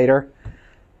calculator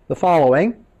the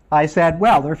following. I said,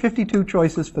 well, there are 52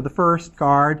 choices for the first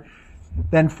card,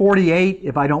 then 48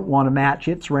 if I don't want to match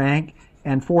its rank,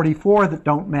 and 44 that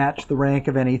don't match the rank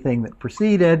of anything that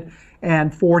preceded,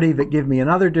 and 40 that give me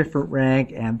another different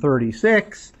rank, and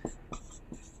 36.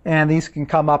 And these can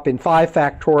come up in 5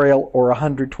 factorial or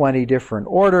 120 different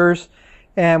orders.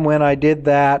 And when I did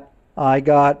that, I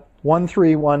got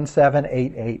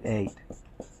 1317888.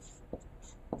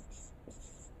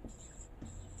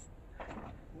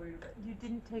 You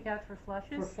didn't take out for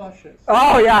flushes? For flushes.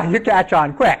 Oh yeah, you catch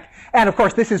on quick. And of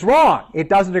course this is wrong. It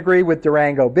doesn't agree with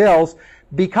Durango Bill's,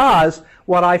 because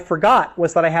what I forgot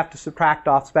was that I have to subtract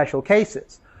off special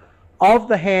cases. Of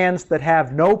the hands that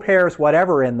have no pairs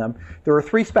whatever in them, there are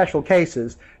 3 special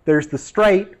cases. There's the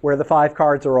straight, where the 5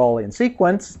 cards are all in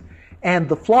sequence, and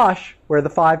the flush, where the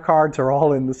 5 cards are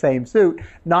all in the same suit,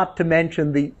 not to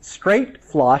mention the straight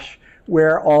flush,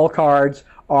 where all cards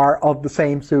are of the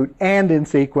same suit and in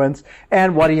sequence.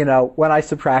 And what do you know? When I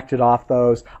subtracted off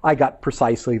those, I got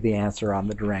precisely the answer on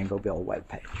the Durango Bill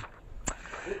webpage.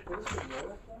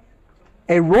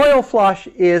 A royal flush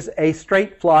is a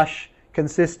straight flush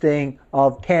consisting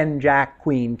of 10, Jack,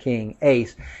 Queen, King,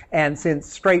 Ace. And since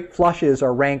straight flushes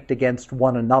are ranked against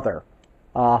one another,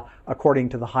 according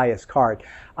to the highest card,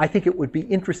 I think it would be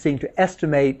interesting to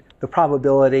estimate the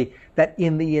probability that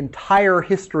in the entire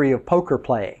history of poker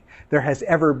playing, there has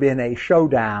ever been a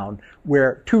showdown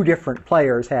where two different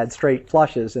players had straight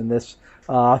flushes, and this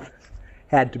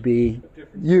had to be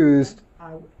used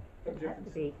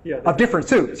of different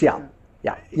suits. Yeah,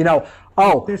 yeah. You know,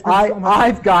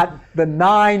 I've got the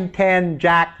 9, 10,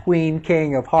 Jack, Queen,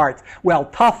 King of hearts. Well,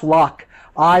 tough luck.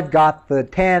 I've got the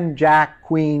 10, Jack,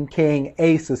 Queen, King,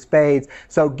 Ace of spades.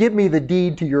 So give me the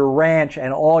deed to your ranch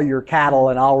and all your cattle,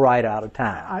 and I'll ride out of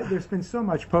town. There's been so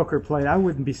much poker played, I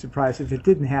wouldn't be surprised if it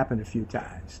didn't happen a few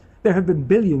times. There have been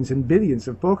billions and billions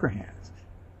of poker hands.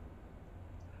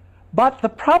 But the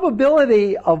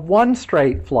probability of one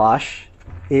straight flush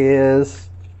is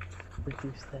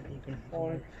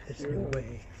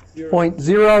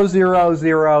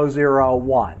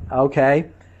 0.00001. Okay?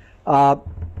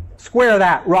 Square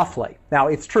that roughly. Now,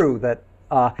 it's true that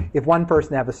if one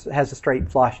person has a straight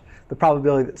flush, the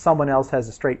probability that someone else has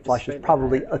a straight flush is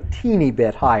probably a teeny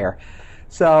bit higher.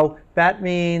 So that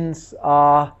means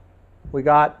we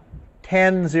got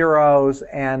 10 zeros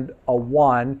and a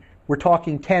 1. We're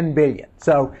talking 10 billion.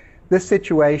 So this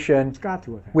situation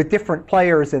with different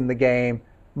players in the game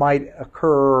might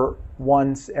occur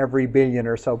once every billion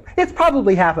or so. It's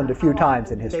probably happened a few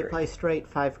times in history. They play straight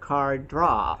 5-card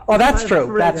draw. Oh, that's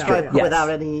true. That's true. Yes. Without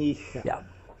any... Yeah.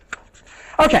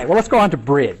 Okay, well, let's go on to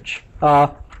bridge.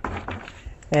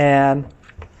 And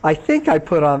I think I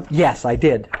put on... Yes, I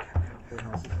did.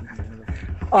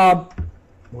 More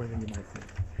than you might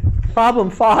think. Problem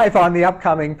 5 on the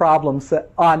upcoming problem set.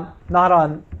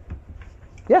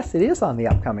 Yes, it is on the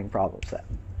upcoming problem set.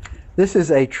 This is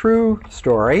a true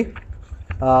story.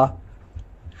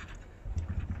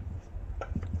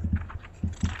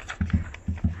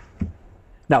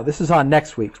 No, this is on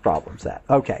next week's problem set.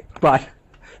 Okay, but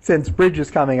since bridge is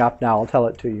coming up now, I'll tell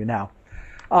it to you now.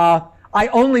 I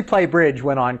only play bridge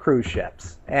when on cruise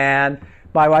ships. And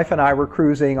my wife and I were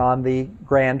cruising on the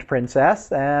Grand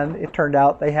Princess, and it turned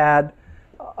out they had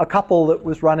a couple that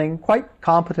was running quite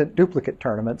competent duplicate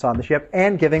tournaments on the ship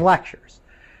and giving lectures.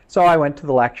 So I went to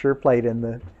the lecture, played in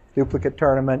the duplicate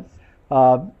tournament,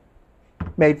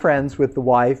 made friends with the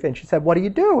wife, and she said, "What do you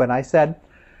do?" And I said,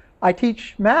 "I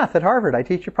teach math at Harvard. I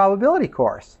teach a probability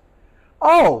course."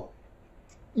 "Oh,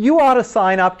 you ought to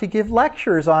sign up to give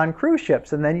lectures on cruise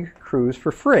ships, and then you cruise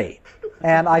for free."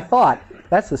 And I thought,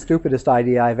 that's the stupidest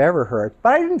idea I've ever heard,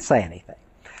 but I didn't say anything.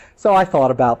 So I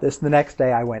thought about this, and the next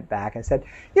day I went back and said,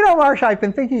 "You know, Marcia, I've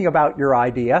been thinking about your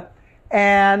idea,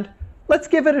 and let's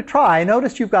give it a try. I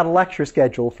noticed you've got a lecture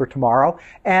scheduled for tomorrow,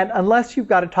 and unless you've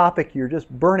got a topic you're just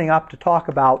burning up to talk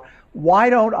about, why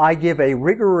don't I give a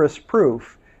rigorous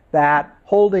proof that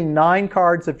holding 9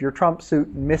 cards of your trump suit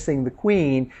and missing the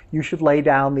queen, you should lay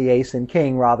down the ace and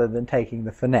king rather than taking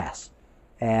the finesse?"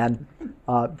 And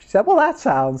she said, "Well, that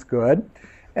sounds good."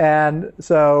 And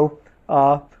so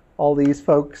all these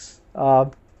folks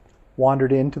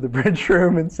wandered into the bridge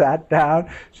room and sat down.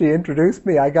 She introduced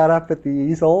me. I got up at the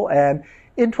easel and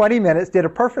in 20 minutes did a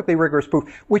perfectly rigorous proof,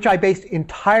 which I based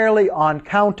entirely on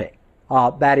counting.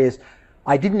 That is,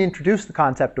 I didn't introduce the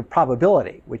concept of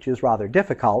probability, which is rather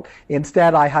difficult.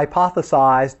 Instead, I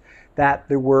hypothesized that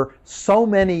there were so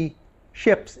many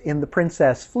ships in the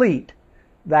Princess fleet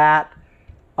that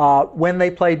when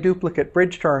they played duplicate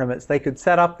bridge tournaments, they could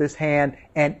set up this hand,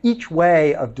 and each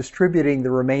way of distributing the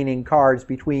remaining cards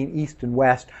between east and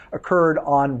west occurred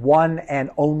on one and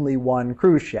only one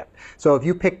cruise ship. So if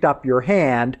you picked up your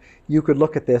hand, you could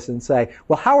look at this and say,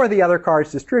 well, how are the other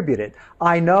cards distributed?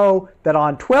 I know that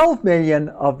on 12 million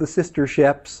of the sister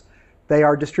ships, they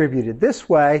are distributed this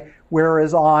way,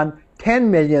 whereas on 10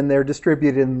 million, they're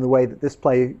distributed in the way that this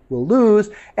play will lose,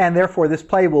 and therefore this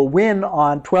play will win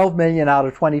on 12 million out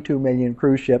of 22 million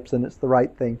cruise ships, and it's the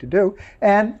right thing to do.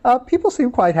 And people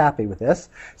seem quite happy with this.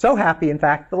 So happy, in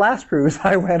fact, the last cruise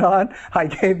I went on, I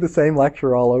gave the same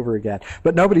lecture all over again.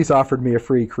 But nobody's offered me a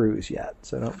free cruise yet,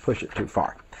 so don't push it too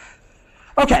far.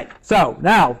 Okay, so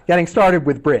now getting started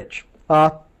with bridge.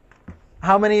 How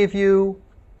many of you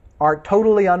are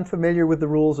totally unfamiliar with the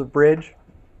rules of bridge?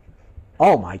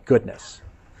 Oh my goodness.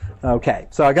 Okay,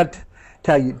 so I got to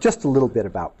tell you just a little bit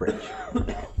about bridge.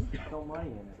 No money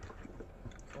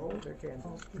in it.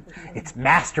 It's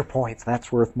master points.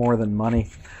 That's worth more than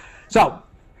money. So,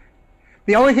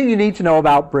 The only thing you need to know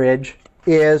about bridge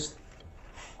is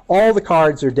all the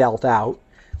cards are dealt out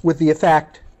with the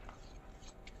effect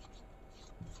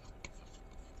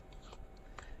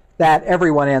that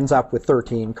everyone ends up with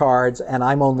 13 cards, and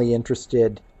I'm only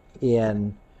interested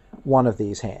in one of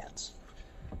these hands.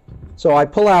 So I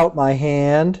pull out my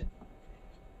hand,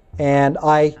 and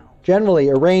I generally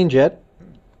arrange it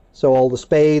so all the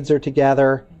spades are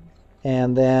together,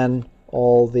 and then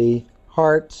all the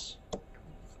hearts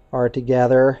are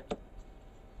together,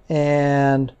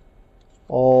 and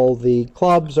all the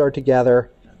clubs are together,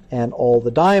 and all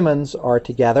the diamonds are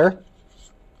together.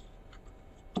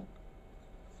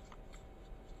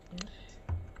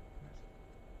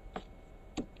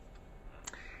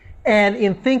 And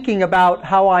in thinking about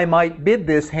how I might bid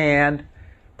this hand,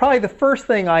 probably the first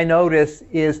thing I notice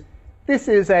is this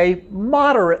is a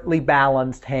moderately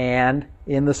balanced hand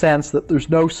in the sense that there's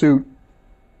no suit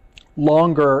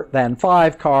longer than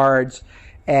 5 cards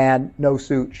and no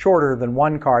suit shorter than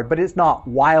 1 card, but it's not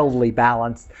wildly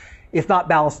balanced. It's not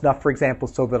balanced enough, for example,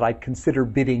 so that I'd consider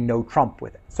bidding no trump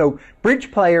with it. So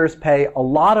bridge players pay a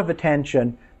lot of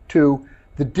attention to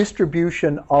the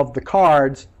distribution of the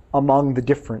cards among the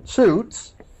different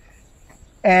suits.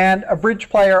 And a bridge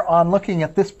player, on looking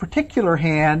at this particular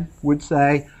hand, would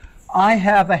say, I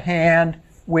have a hand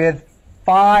with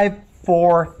 5,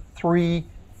 4, 3,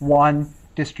 1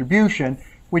 distribution,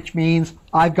 which means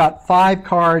I've got 5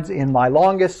 cards in my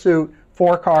longest suit,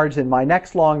 4 cards in my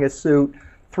next longest suit,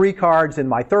 3 cards in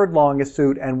my third longest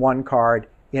suit, and 1 card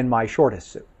in my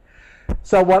shortest suit.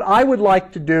 So what I would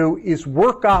like to do is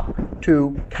work up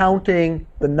to counting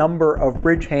the number of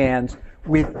bridge hands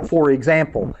with, for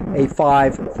example, a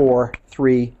 5, 4,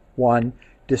 3, 1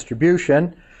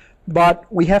 distribution. But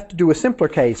we have to do a simpler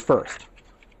case first.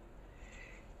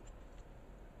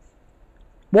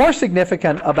 More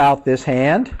significant about this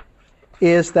hand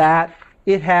is that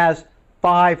it has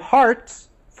 5 hearts,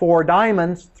 4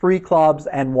 diamonds, 3 clubs,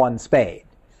 and 1 spade.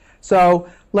 So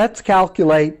let's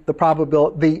calculate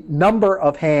the number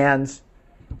of hands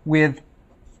with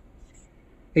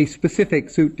a specific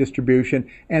suit distribution.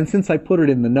 And since I put it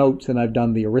in the notes and I've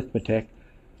done the arithmetic,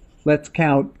 let's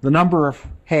count the number of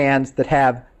hands that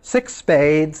have 6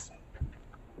 spades,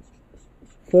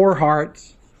 4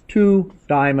 hearts, 2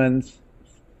 diamonds,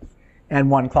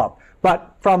 and 1 club.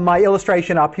 But from my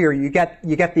illustration up here, you get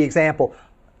the example.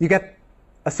 You get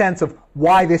a sense of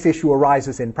why this issue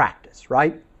arises in practice,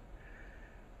 right?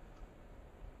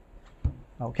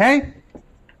 Okay?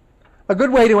 A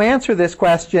good way to answer this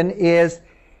question is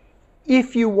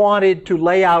if you wanted to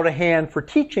lay out a hand for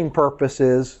teaching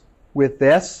purposes with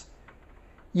this,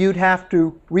 you'd have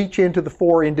to reach into the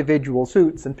 4 individual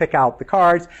suits and pick out the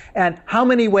cards. And how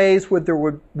many ways would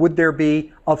there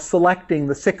be of selecting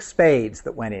the 6 spades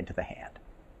that went into the hand?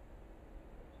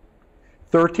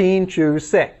 13, choose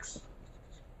 6.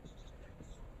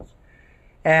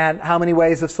 And how many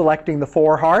ways of selecting the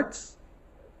 4 hearts?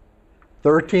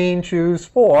 13, choose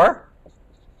 4.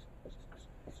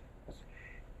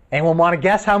 Anyone want to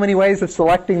guess how many ways of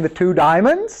selecting the 2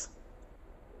 diamonds?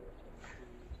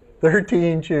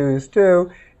 13, choose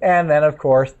 2. And then, of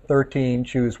course, 13,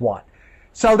 choose 1.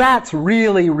 So that's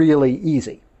really, really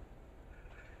easy.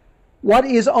 What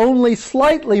is only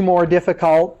slightly more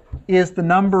difficult is the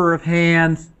number of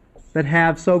hands that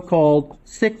have so-called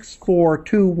 6, 4,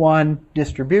 2, 1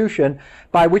 distribution,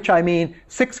 by which I mean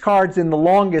 6 cards in the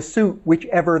longest suit,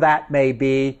 whichever that may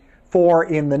be, 4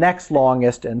 in the next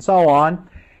longest, and so on.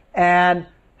 And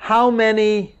how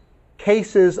many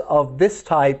cases of this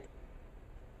type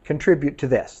contribute to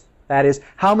this? That is,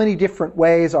 how many different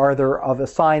ways are there of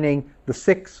assigning the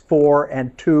 6, 4,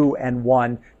 and 2, and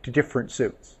 1 to different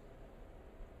suits?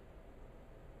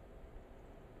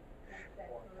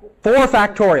 4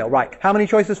 factorial, right. How many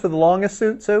choices for the longest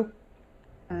suit, Sue?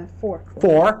 4.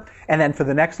 4. And then for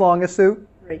the next longest suit?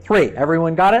 3. 3.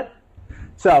 Everyone got it?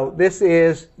 So this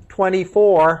is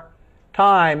 24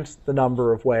 times the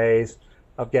number of ways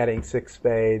of getting 6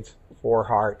 spades, 4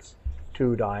 hearts,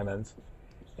 2 diamonds,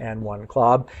 and 1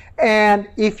 club. And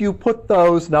if you put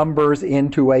those numbers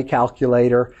into a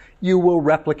calculator, you will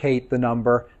replicate the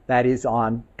number that is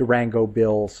on Durango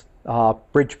Bill's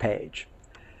bridge page.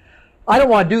 I don't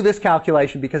want to do this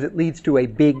calculation because it leads to a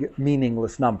big,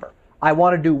 meaningless number. I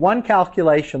want to do one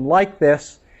calculation like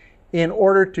this in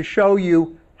order to show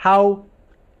you how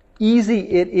easy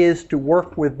it is to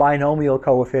work with binomial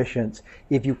coefficients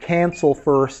if you cancel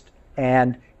first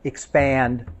and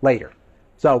expand later.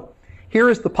 So here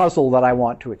is the puzzle that I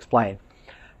want to explain.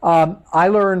 I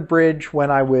learned bridge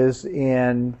when I was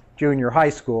in junior high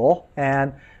school,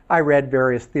 and I read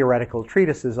various theoretical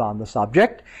treatises on the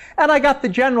subject, and I got the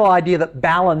general idea that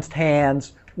balanced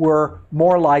hands were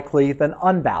more likely than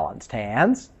unbalanced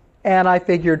hands. And I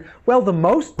figured, well, the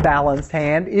most balanced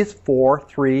hand is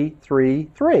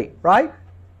 4-3-3-3, right?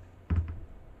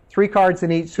 3 cards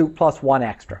in each suit plus 1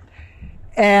 extra.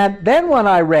 And then when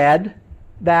I read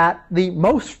that the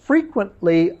most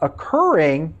frequently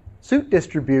occurring suit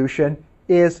distribution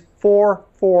is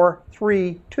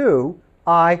 4-4-3-2,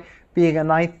 I, being a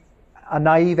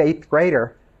naive 8th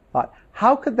grader, thought,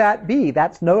 how could that be?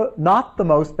 That's not the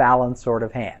most balanced sort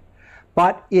of hand.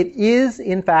 But it is,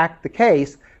 in fact, the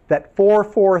case that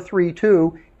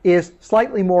 4-4-3-2 is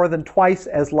slightly more than twice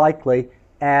as likely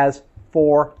as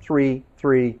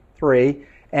 4-3-3-3.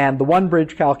 And the one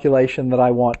bridge calculation that I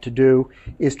want to do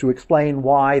is to explain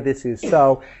why this is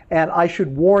so. And I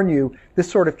should warn you,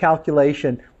 this sort of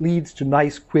calculation leads to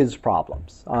nice quiz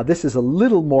problems. This is a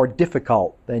little more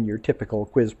difficult than your typical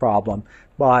quiz problem,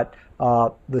 but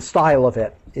the style of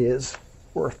it is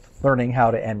worth learning how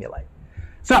to emulate.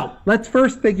 So let's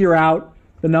first figure out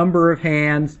the number of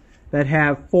hands that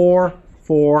have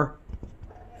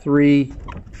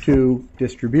 4-4-3-2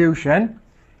 distribution.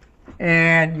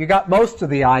 And you got most of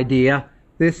the idea.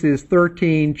 This is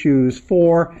 13 choose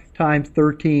 4 times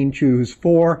 13 choose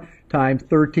 4 times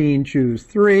 13 choose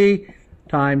 3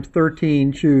 times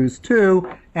 13 choose 2.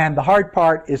 And the hard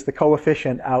part is the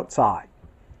coefficient outside.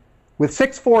 With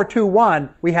 6-4-2-1,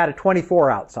 we had a 24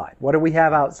 outside. What do we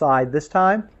have outside this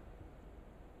time?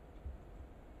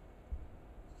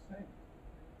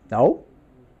 No?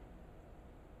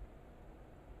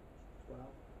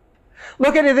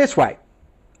 Look at it this way.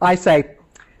 I say,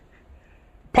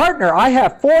 partner, I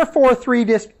have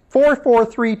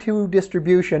 4-4-3-2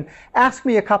 distribution. Ask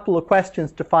me a couple of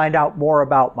questions to find out more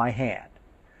about my hand.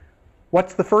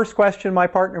 What's the first question my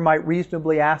partner might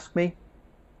reasonably ask me?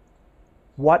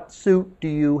 What suit do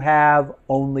you have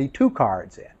only 2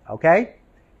 cards in? Okay?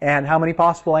 And how many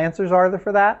possible answers are there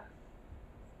for that?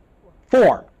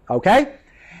 4. Okay?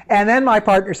 And then my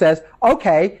partner says,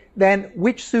 okay, then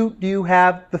which suit do you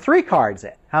have the 3 cards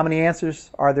in? How many answers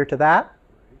are there to that?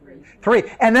 3.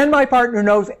 And then my partner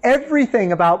knows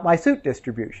everything about my suit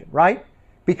distribution, right?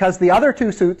 Because the other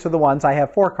 2 suits are the ones I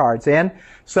have 4 cards in.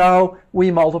 So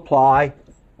we multiply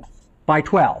by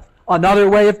 12. Another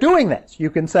way of doing this, you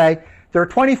can say there are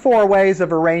 24 ways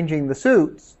of arranging the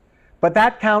suits, but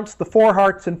that counts the 4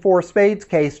 hearts and 4 spades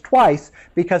case twice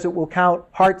because it will count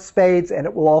hearts, spades, and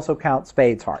it will also count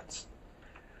spades, hearts.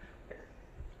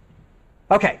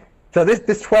 Okay, so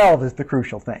this 12 is the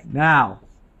crucial thing. Now,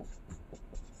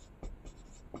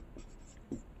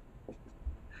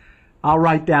 I'll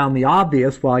write down the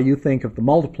obvious while you think of the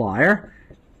multiplier.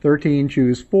 13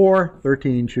 choose 4,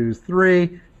 13 choose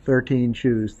 3, 13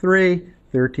 choose 3,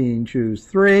 13 choose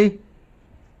 3.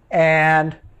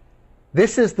 And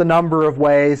this is the number of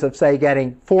ways of, say,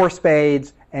 getting 4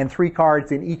 spades and 3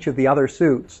 cards in each of the other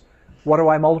suits. What do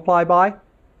I multiply by?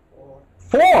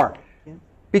 4.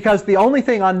 Because the only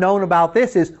thing unknown about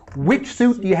this is which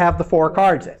suit do you have the 4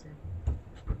 cards in.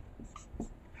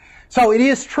 So it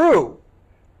is true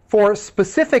for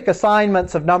specific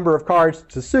assignments of number of cards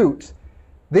to suits,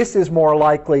 this is more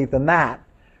likely than that.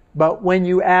 But when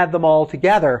you add them all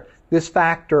together, this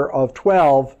factor of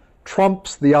 12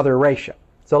 trumps the other ratio.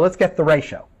 So let's get the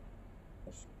ratio.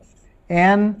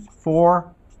 N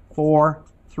 4, 4,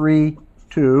 3,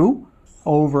 2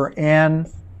 over N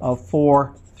of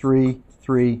 4, 3,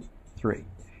 3, 3.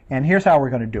 And here's how we're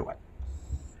going to do it.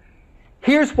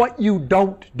 Here's what you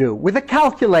don't do. With a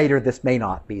calculator, this may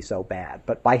not be so bad,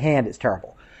 but by hand it's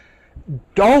terrible.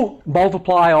 Don't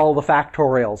multiply all the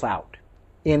factorials out.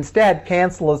 Instead,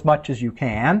 cancel as much as you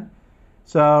can.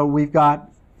 So we've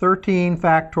got 13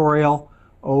 factorial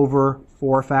over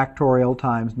 4 factorial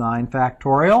times 9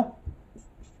 factorial.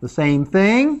 The same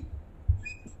thing.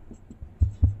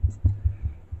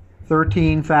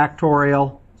 13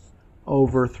 factorial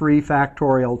over 3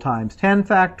 factorial times 10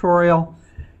 factorial.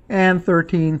 And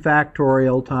 13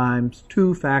 factorial times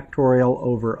 2 factorial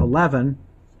over 11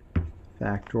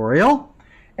 factorial.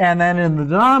 And then in the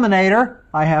denominator,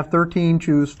 I have 13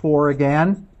 choose 4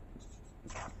 again.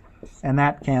 And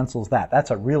that cancels that.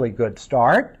 That's a really good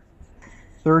start.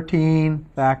 13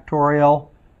 factorial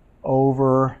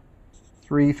over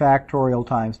 3 factorial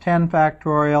times 10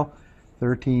 factorial.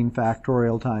 13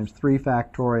 factorial times 3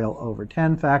 factorial over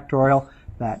 10 factorial.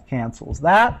 That cancels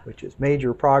that, which is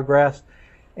major progress.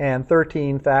 And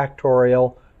 13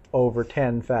 factorial over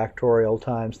 10 factorial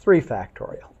times 3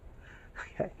 factorial.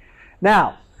 Okay.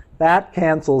 Now, that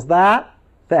cancels that,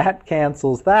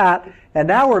 and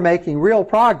now we're making real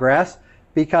progress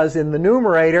because in the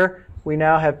numerator we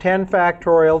now have 10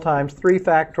 factorial times 3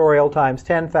 factorial times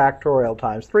 10 factorial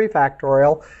times 3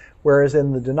 factorial, whereas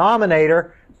in the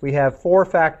denominator, we have 4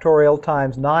 factorial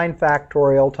times 9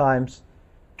 factorial times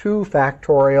 2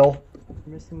 factorial.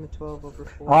 You're missing the 12 over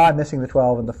 4. Ah, I'm missing the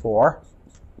 12 and the 4.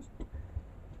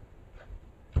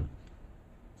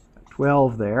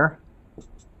 12 there,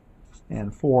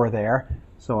 and 4 there.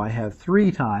 So I have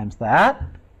 3 times that.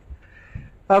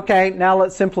 Okay, now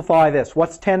let's simplify this.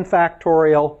 What's 10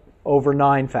 factorial over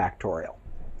 9 factorial?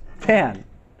 10.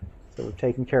 So we've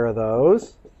taken care of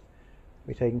those.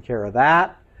 We've taken care of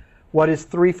that. What is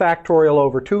 3 factorial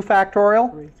over 2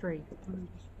 factorial? 3.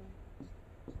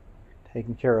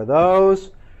 Taking care of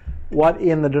those. What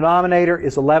in the denominator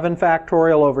is 11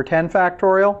 factorial over 10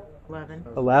 factorial? 11.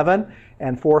 11.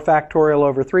 And 4 factorial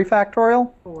over 3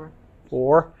 factorial? 4.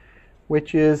 4,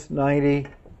 which is 90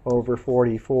 over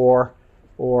 44,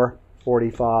 or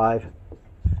 45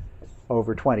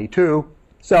 over 22.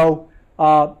 So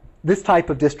this type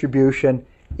of distribution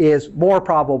is more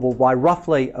probable by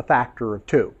roughly a factor of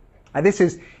 2. Now, this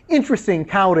is interesting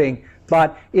counting,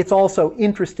 but it's also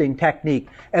interesting technique.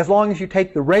 As long as you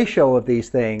take the ratio of these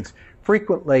things,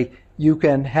 frequently you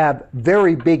can have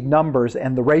very big numbers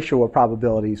and the ratio of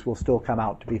probabilities will still come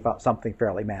out to be something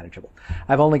fairly manageable.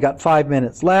 I've only got 5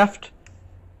 minutes left,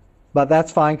 but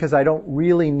that's fine because I don't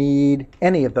really need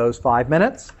any of those 5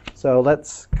 minutes. So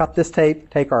let's cut this tape,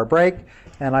 take our break,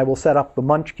 and I will set up the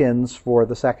munchkins for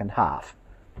the second half.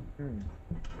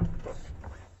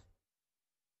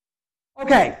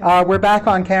 Okay, we're back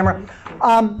on camera.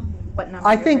 What number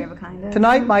I do we think have a kind of?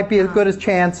 tonight might be as good a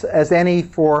chance as any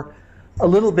for a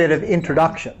little bit of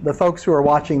introduction. The folks who are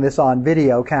watching this on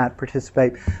video can't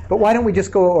participate, but why don't we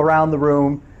just go around the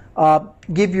room,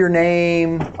 give your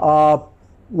name,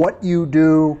 what you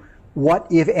do, what,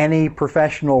 if any,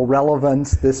 professional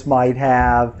relevance this might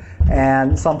have,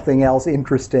 and something else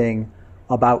interesting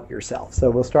about yourself. So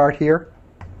we'll start here.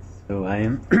 So I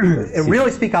am... And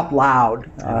really speak up loud.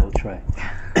 I will try.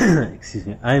 Excuse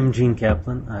me. I am Gene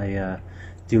Kaplan. I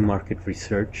do market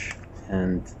research,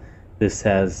 and this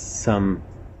has some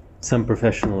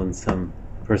professional and some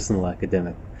personal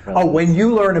academic relevance. Oh, when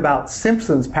you learn about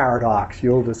Simpson's paradox,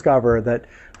 you'll discover that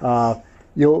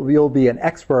you'll be an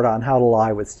expert on how to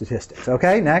lie with statistics.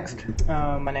 Okay, next.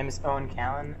 My name is Owen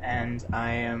Callan, and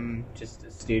I am just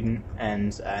a student,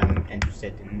 and I'm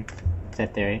interested in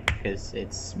set theory because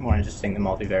it's more interesting than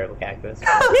multivariable calculus.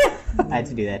 I had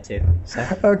to do that too. So.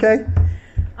 Okay.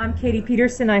 I'm Katie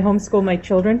Peterson. I homeschool my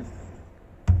children.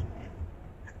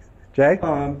 Jay?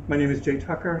 My name is Jay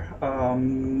Tucker.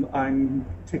 I'm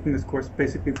taking this course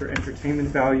basically for entertainment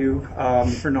value,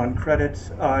 for non-credit.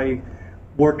 I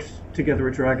worked together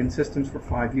at Dragon Systems for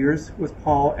 5 years with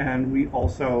Paul, and we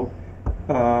also,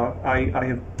 I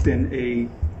have been a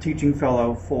teaching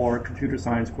fellow for computer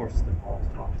science courses that Paul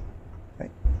has taught. Okay.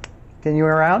 Continue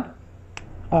around.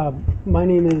 My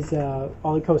name is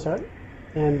Ollie Kosart,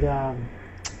 and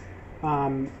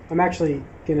I'm actually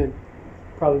going to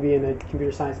probably be in a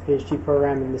computer science PhD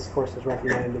program, and this course is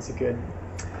recommended as a good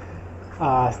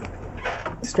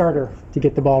starter to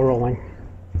get the ball rolling.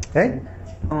 Okay.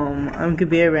 I'm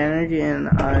Kabir Banerjee, and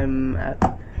I'm at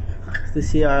the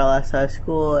CRLS High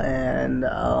School, and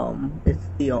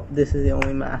this is the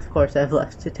only math course I've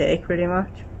left to take, pretty much.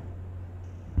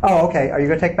 Oh, okay. Are you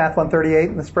going to take Math 138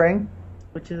 in the spring?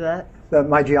 Which is that?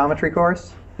 My geometry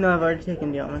course? No, I've already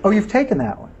taken geometry. Oh, you've taken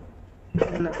that one.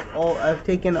 And I've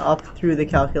taken up through the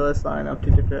calculus line up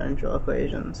to differential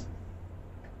equations.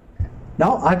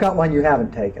 No, I've got one you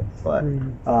haven't taken. But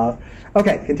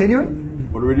okay,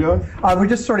 continuing. What are we doing? We're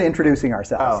just sort of introducing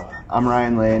ourselves. Oh, I'm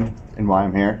Ryan Lane, and why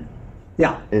I'm here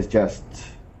Yeah. is just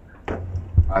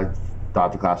I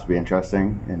thought the class would be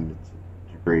interesting, and it's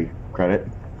a degree credit.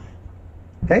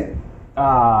 Okay.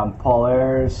 Paul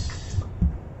Ayers.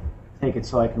 Take it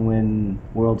so I can win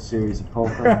World Series of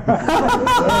Poker.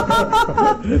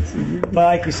 But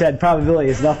like you said,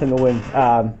 probability is nothing to win.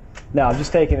 No, I'm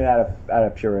just taking it out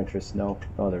of pure interest. No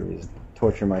other reason.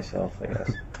 Torture myself, I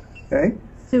guess. Okay.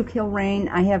 Sue Kilrain.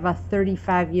 I have a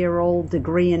 35-year-old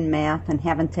degree in math and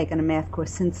haven't taken a math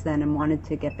course since then and wanted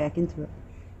to get back into it.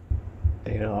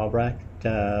 Dana Albrecht,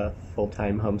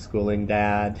 full-time homeschooling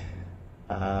dad,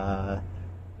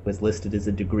 was listed as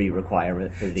a degree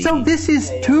requirement for the... So this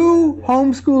is 2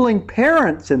 homeschooling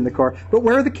parents in the course, but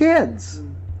where are the kids?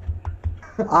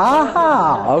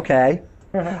 Aha, okay.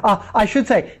 I should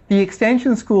say, the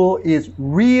Extension School is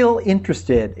real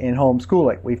interested in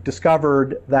homeschooling. We've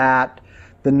discovered that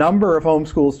The number of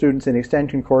homeschool students in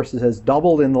extension courses has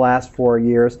doubled in the last 4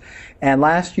 years. And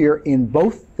last year, in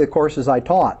both the courses I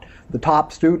taught, the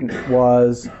top student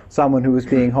was someone who was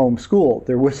being homeschooled.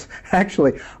 There was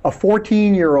actually a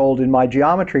 14-year-old in my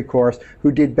geometry course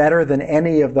who did better than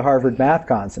any of the Harvard math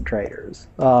concentrators.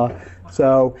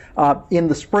 So in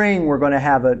the spring, we're going to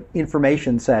have an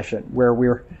information session where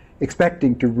we're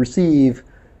expecting to receive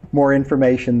more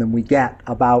information than we get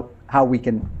about how we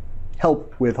can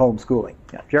help with homeschooling.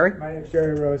 Yeah, Jerry? My name is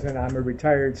Jerry Rosen. I'm a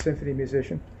retired symphony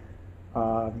musician.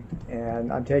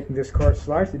 And I'm taking this course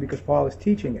largely because Paul is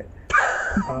teaching it.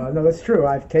 No, that's true.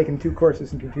 I've taken 2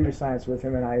 courses in computer science with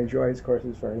him, and I enjoy his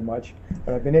courses very much.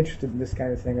 But I've been interested in this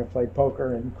kind of thing. I've played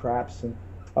poker and craps and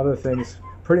other things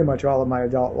pretty much all of my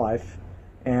adult life.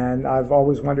 And I've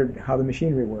always wondered how the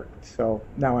machinery worked. So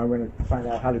now I'm going to find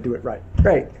out how to do it right.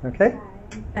 Great. Okay.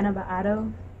 I'm Benaba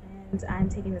Addo, and I'm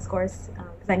taking this course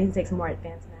because I need to take some more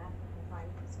advanced math and find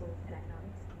school in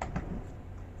economics.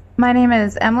 My name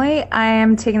is Emily. I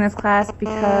am taking this class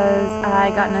because I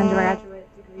got an undergraduate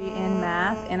degree in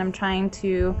math, and I'm trying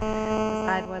to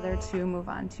decide whether to move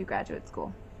on to graduate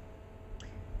school.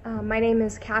 My name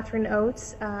is Catherine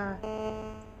Oates.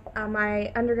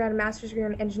 My undergrad and master's degree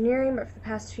in engineering, but for the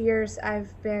past 2 years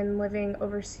I've been living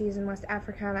overseas in West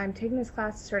Africa, and I'm taking this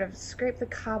class to sort of scrape the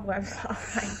cobwebs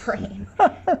off my brain.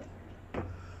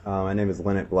 My name is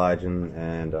Lynette Blygen,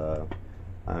 and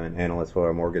I'm an analyst for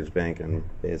a mortgage bank, and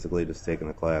basically just taking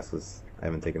the classes. I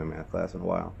haven't taken a math class in a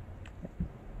while.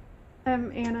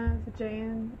 I'm Anna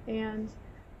Vajayan, and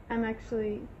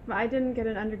I didn't get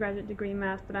an undergraduate degree in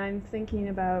math, but I'm thinking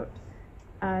about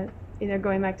either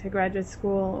going back to graduate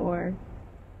school or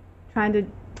trying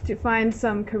to find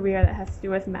some career that has to do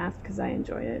with math because I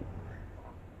enjoy it.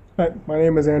 Hi, my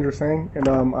name is Andrew Singh, and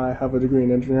I have a degree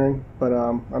in engineering, but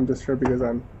I'm just here because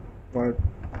I want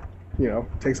to,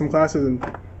 take some classes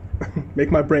and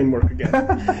make my brain work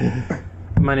again.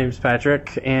 My name is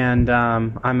Patrick, and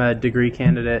I'm a degree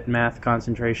candidate in math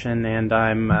concentration, and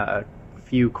I'm a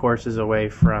few courses away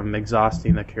from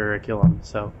exhausting the curriculum,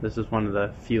 so this is one of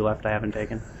the few left I haven't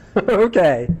taken.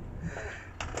 Okay.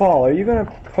 Paul, are you going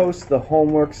to post the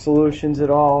homework solutions at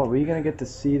all? Are you going to get to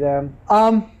see them?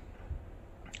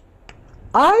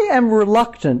 I am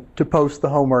reluctant to post the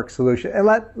homework solution, and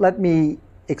let me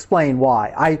explain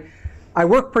why. I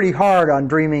work pretty hard on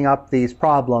dreaming up these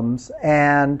problems,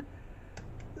 and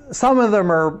some of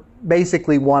them are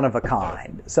basically one of a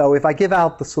kind. So if I give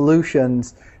out the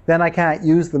solutions, then I can't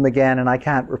use them again, and I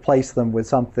can't replace them with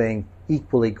something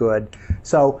equally good.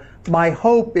 So my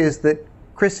hope is that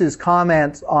Chris's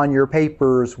comments on your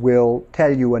papers will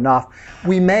tell you enough.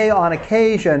 We may, on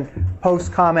occasion,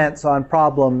 post comments on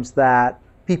problems that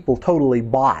people totally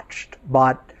botched,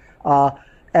 but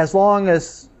as long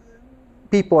as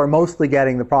people are mostly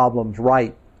getting the problems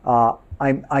right,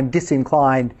 I'm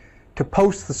disinclined to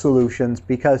post the solutions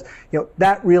because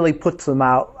that really puts them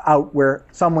out where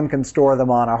someone can store them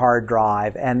on a hard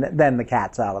drive, and then the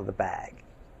cat's out of the bag.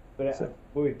 But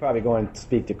we're probably going to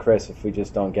speak to Chris if we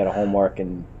just don't get a homework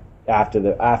and after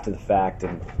the fact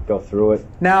and go through it.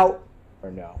 Now,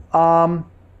 or no.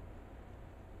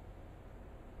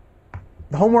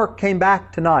 The homework came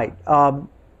back tonight.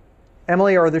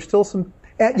 Emily, are there still some?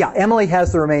 Yeah, Emily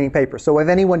has the remaining papers. So if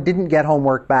anyone didn't get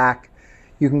homework back,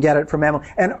 you can get it from Emily.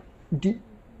 And do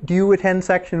you attend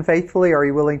section faithfully? Are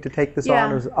you willing to take this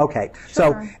on? Okay. Sure.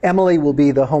 So Emily will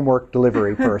be the homework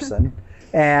delivery person.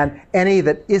 And any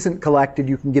that isn't collected,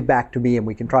 you can give back to me, and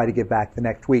we can try to give back the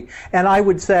next week. And I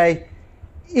would say,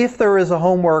 if there is a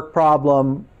homework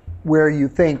problem where you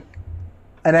think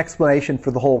an explanation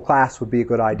for the whole class would be a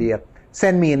good idea,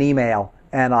 send me an email,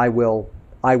 and I will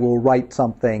write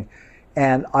something,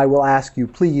 and I will ask you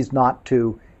please not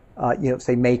to,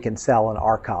 say make and sell an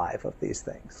archive of these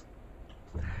things.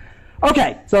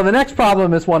 Okay, so the next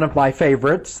problem is one of my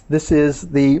favorites. This is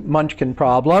the Munchkin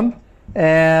problem.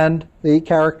 And the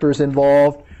characters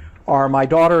involved are my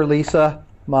daughter Lisa,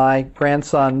 my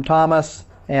grandson Thomas,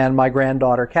 and my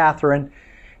granddaughter Catherine.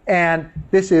 And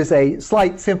this is a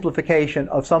slight simplification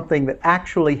of something that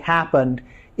actually happened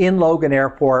in Logan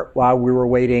Airport while we were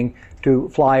waiting to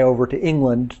fly over to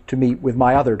England to meet with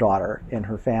my other daughter and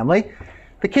her family.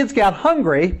 The kids got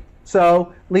hungry,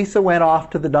 so Lisa went off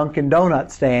to the Dunkin'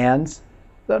 Donuts stand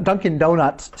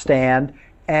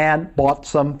and bought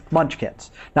some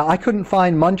Munchkins. Now, I couldn't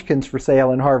find Munchkins for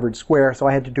sale in Harvard Square, so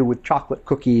I had to do with chocolate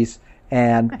cookies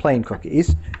and plain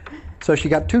cookies. So she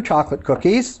got 2 chocolate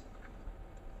cookies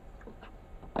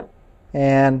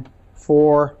and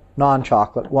 4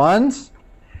 non-chocolate ones.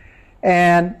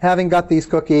 And having got these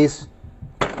cookies,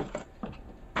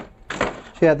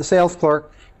 she had the sales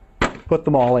clerk put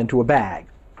them all into a bag.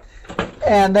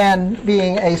 And then,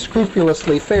 being a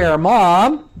scrupulously fair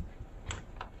mom,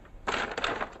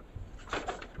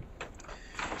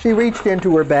 she reached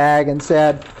into her bag and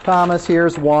said, Thomas,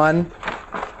 here's 1,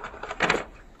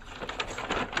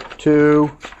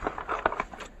 2,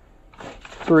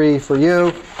 3 for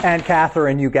you, and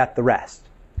Catherine, you get the rest.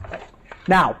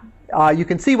 Now, you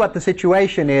can see what the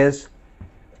situation is.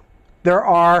 There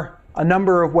are a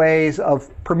number of ways of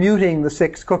permuting the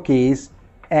 6 cookies,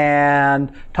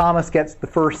 and Thomas gets the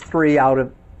first 3 out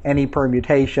of any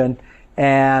permutation,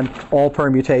 and all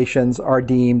permutations are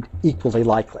deemed equally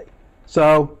likely.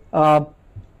 So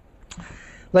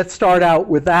let's start out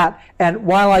with that. And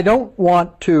while I don't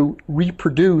want to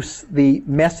reproduce the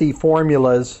messy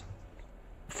formulas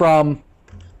from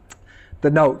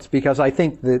the notes, because I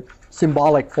think the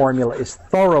symbolic formula is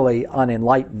thoroughly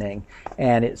unenlightening,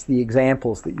 and it's the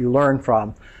examples that you learn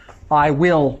from, I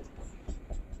will,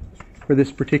 for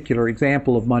this particular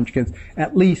example of Munchkins,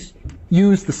 at least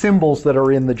use the symbols that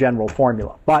are in the general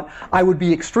formula. But I would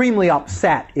be extremely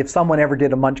upset if someone ever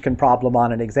did a Munchkin problem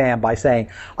on an exam by saying,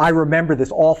 I remember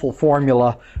this awful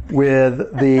formula with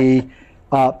the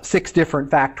 6 different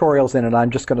factorials in it,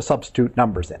 I'm just going to substitute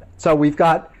numbers in it. So we've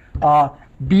got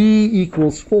B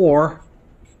equals 4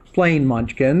 plain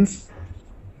Munchkins,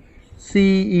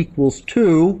 C equals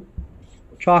 2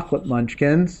 chocolate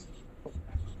Munchkins,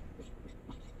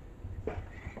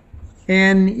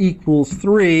 N equals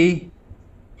 3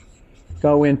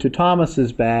 go into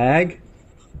Thomas's bag,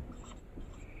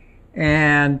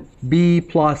 and B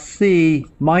plus C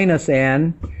minus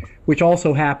N, which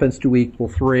also happens to equal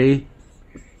 3,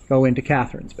 go into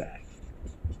Catherine's bag.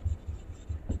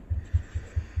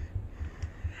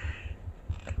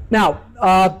 Now,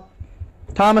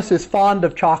 Thomas is fond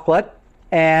of chocolate,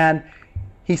 and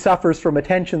he suffers from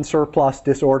attention surplus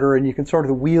disorder, and you can sort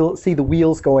of see the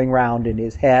wheels going round in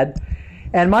his head.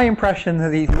 And my impression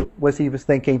that he was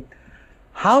thinking,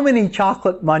 how many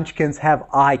chocolate Munchkins have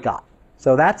I got?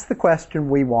 So that's the question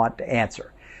we want to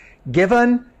answer.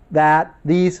 Given that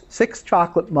these 6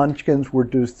 chocolate Munchkins were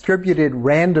distributed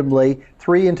randomly,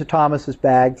 3 into Thomas's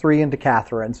bag, 3 into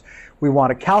Catherine's, we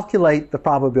want to calculate the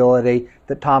probability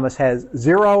that Thomas has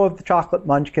 0 of the chocolate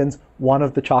Munchkins, 1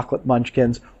 of the chocolate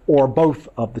Munchkins, or both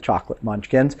of the chocolate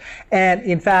Munchkins. And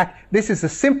in fact, this is a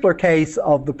simpler case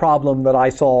of the problem that I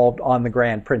solved on the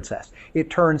Grand Princess. It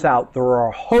turns out there are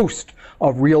a host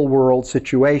of real-world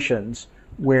situations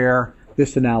where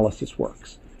this analysis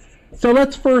works. So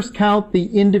let's first count the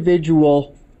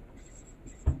individual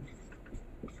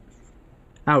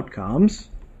outcomes.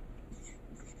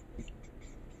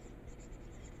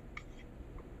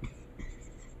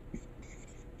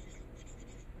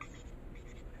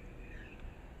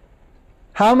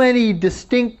 How many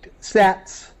distinct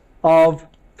sets of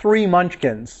 3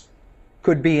 Munchkins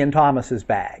could be in Thomas's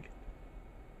bag?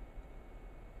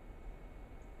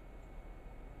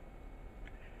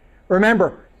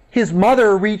 Remember, his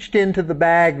mother reached into the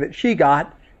bag that she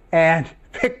got and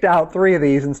picked out 3 of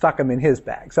these and stuck them in his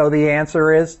bag. So the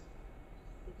answer is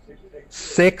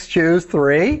 6 choose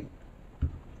 3,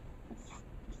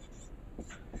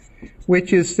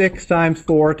 which is 6 times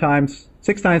 5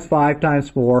 times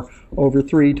 4 over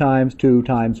 3 times 2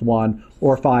 times 1,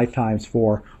 or 5 times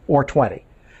 4, or 20.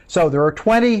 So there are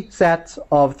 20 sets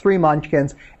of 3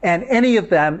 Munchkins, and any of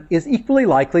them is equally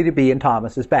likely to be in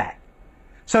Thomas's bag.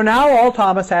 So now all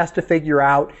Thomas has to figure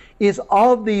out is,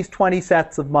 of these 20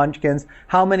 sets of Munchkins,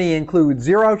 how many include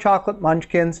 0 chocolate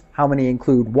Munchkins, how many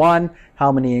include 1,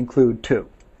 how many include 2.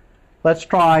 Let's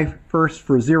try first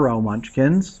for 0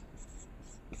 Munchkins.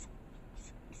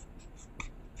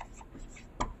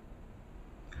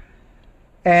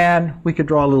 And we could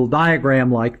draw a little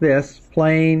diagram like this: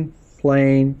 plain,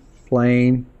 plain,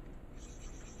 plain,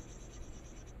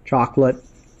 chocolate,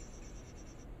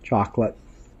 chocolate,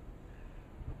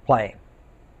 plain.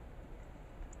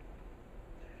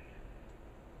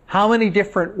 How many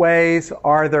different ways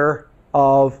are there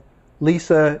of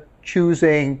Lisa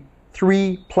choosing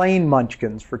 3 plain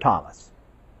Munchkins for Thomas?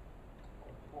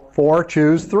 4,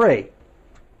 choose 3.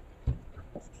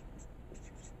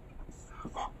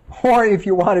 Or if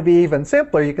you want to be even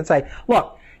simpler, you can say,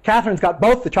 look, Catherine's got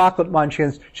both the chocolate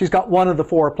Munchkins. She's got 1 of the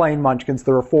 4 plain Munchkins.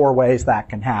 There are 4 ways that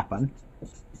can happen.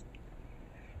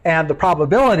 And the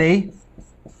probability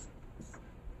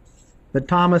that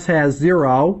Thomas has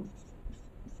 0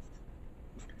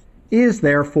 is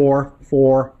therefore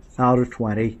 4 out of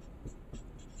 20,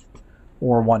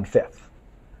 or 1/5.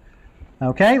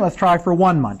 Okay, let's try for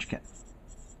 1 Munchkin.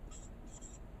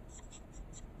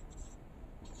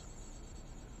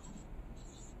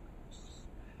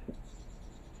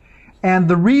 And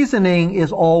the reasoning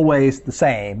is always the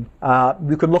same.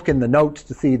 You can look in the notes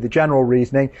to see the general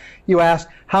reasoning. You ask,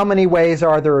 how many ways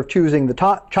are there of choosing the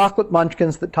chocolate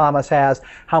munchkins that Thomas has?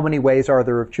 How many ways are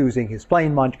there of choosing his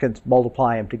plain munchkins?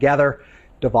 Multiply them together,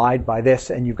 divide by this,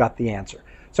 and you've got the answer.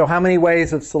 So how many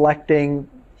ways of selecting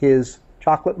his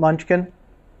chocolate munchkin?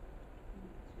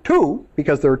 2,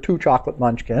 because there are 2 chocolate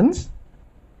munchkins.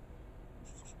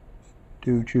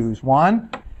 2 choose 1.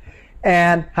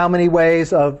 And how many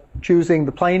ways of choosing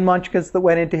the plain munchkins that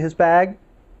went into his bag?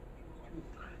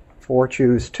 4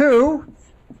 choose 2.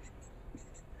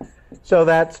 So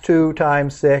that's 2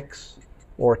 times 6,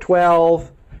 or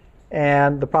 12.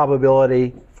 And the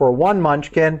probability for 1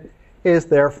 munchkin is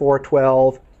therefore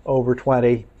 12 over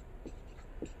 20,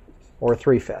 or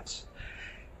 3/5.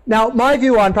 Now, my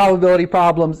view on probability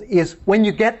problems is when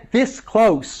you get this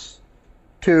close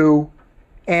to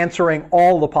answering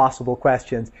all the possible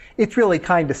questions, it's really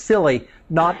kind of silly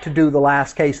not to do the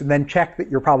last case and then check that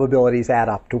your probabilities add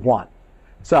up to 1.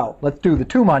 So let's do the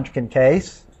 2 munchkin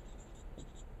case.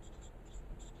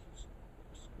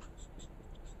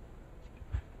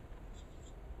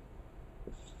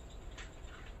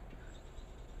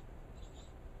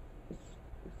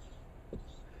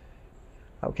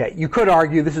 Okay, you could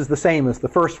argue this is the same as the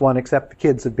first one, except the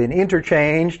kids have been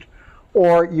interchanged.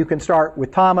 Or you can start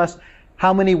with Thomas.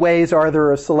 How many ways are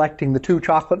there of selecting the 2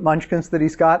 chocolate munchkins that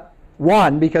he's got?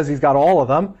 1, because he's got all of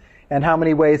them. And how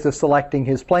many ways of selecting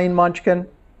his plain munchkin?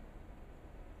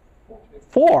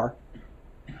 4.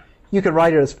 You can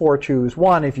write it as 4 choose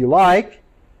 1 if you like.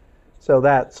 So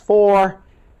that's 4.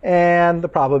 And the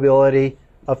probability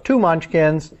of 2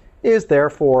 munchkins is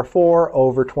therefore 4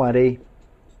 over 20,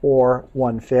 or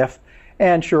 1/5.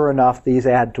 And sure enough, these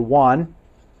add to 1.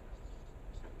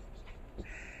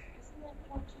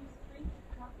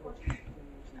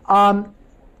 Well,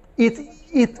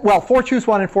 4 choose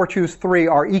 1 and 4 choose 3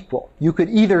 are equal. You could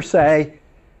either say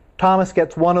Thomas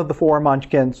gets 1 of the 4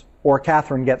 munchkins or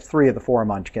Catherine gets 3 of the 4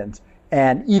 munchkins,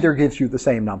 and either gives you the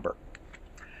same number.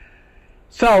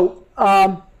 So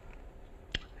a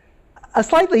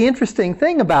slightly interesting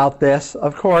thing about this,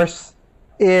 of course,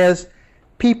 is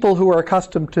people who are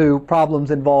accustomed to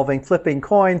problems involving flipping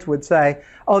coins would say,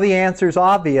 oh, the answer's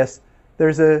obvious.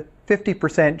 There's a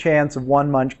 50% chance of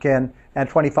 1 munchkin and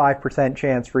 25%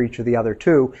 chance for each of the other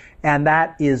 2. And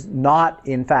that is not,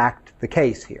 in fact, the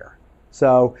case here.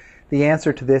 So the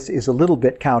answer to this is a little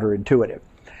bit counterintuitive.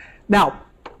 Now,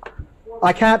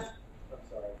 I can't... I'm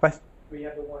sorry. What? We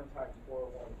have the 1 times 4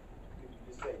 1. Did you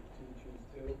just say 2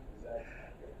 choose 2? Is that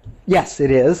accurate? Yes, it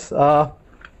is.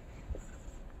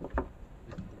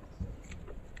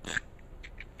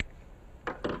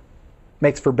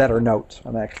 Makes for better notes.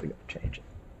 I'm actually going to change it.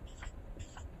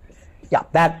 Yeah,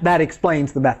 that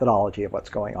explains the methodology of what's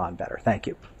going on better. Thank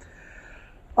you.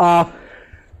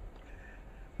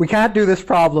 We can't do this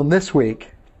problem this week,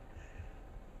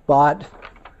 but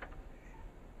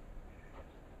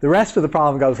the rest of the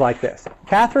problem goes like this.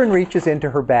 Catherine reaches into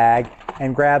her bag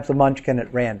and grabs a munchkin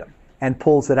at random and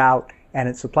pulls it out, and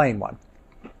it's a plain one.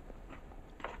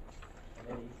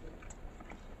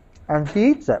 And she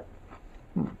eats it.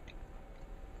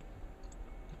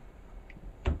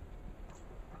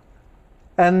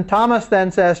 And Thomas then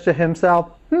says to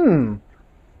himself,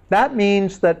 that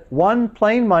means that 1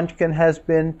 plain munchkin has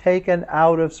been taken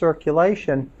out of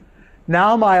circulation.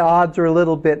 Now my odds are a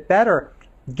little bit better.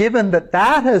 Given that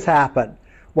that has happened,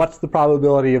 what's the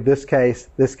probability of this case,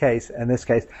 and this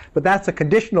case? But that's a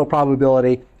conditional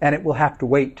probability, and it will have to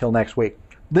wait till next week.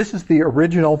 This is the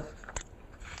original...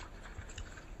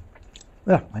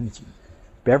 I need some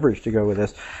beverage to go with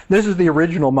this. This is the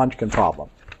original munchkin problem.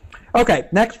 Okay,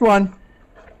 next one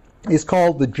is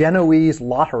called the Genoese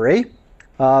lottery.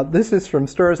 This is from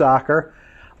Sturzacher.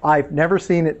 I've never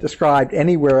seen it described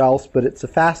anywhere else, but it's a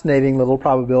fascinating little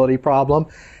probability problem.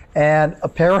 And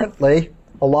apparently,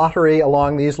 a lottery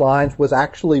along these lines was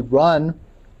actually run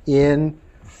in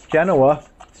Genoa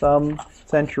some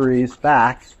centuries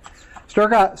back.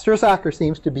 Sturzacher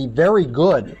seems to be very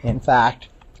good, in fact,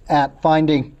 at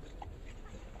finding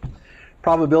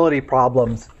probability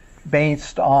problems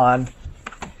based on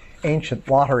ancient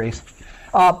lotteries.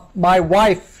 My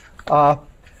wife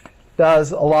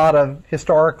does a lot of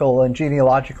historical and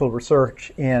genealogical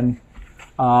research in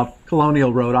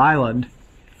colonial Rhode Island,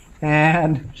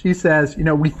 and she says, you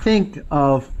know, we think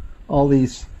of all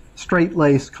these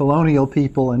straight-laced colonial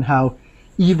people and how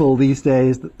evil these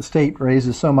days that the state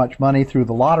raises so much money through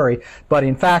the lottery, but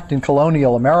in fact in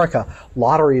colonial America,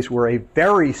 lotteries were a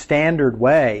very standard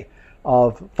way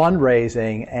of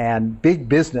fundraising and big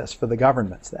business for the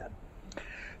governments then.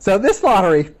 So this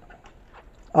lottery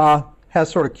has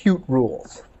sort of cute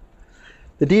rules.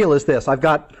 the deal is this. I've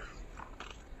got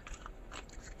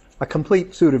a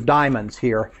complete suit of diamonds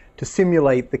here to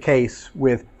simulate the case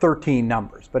with 13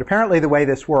 numbers. But apparently the way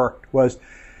this worked was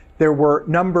there were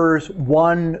numbers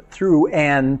 1 through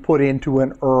n put into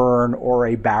an urn or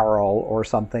a barrel or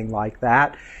something like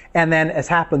that. And then, as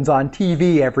happens on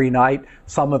TV every night,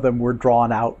 some of them were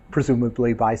drawn out,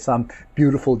 presumably by some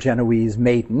beautiful Genoese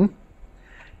maiden.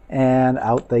 And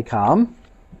out they come.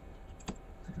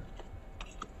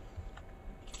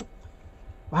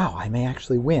 Wow, I may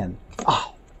actually win.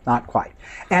 Oh, not quite.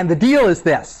 And the deal is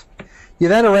this. You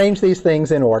then arrange these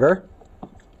things in order.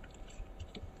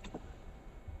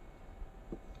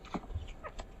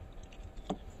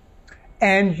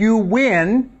 And you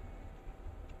win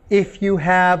if you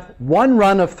have one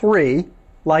run of 3,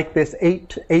 like this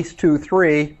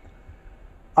ace-2-3,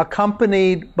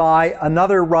 accompanied by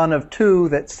another run of 2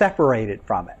 that's separated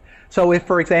from it. So if,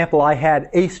 for example, I had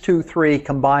ace-2-3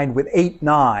 combined with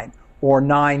 8-9, or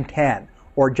 9-10,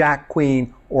 or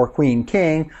Jack-Queen, or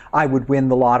Queen-King, I would win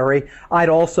the lottery. I'd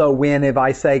also win if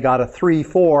I, say, got a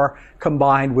 3-4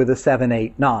 combined with a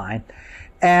 7-8-9.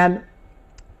 And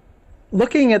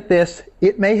looking at this,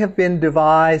 it may have been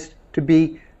devised to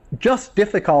be just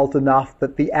difficult enough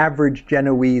that the average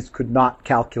Genoese could not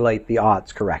calculate the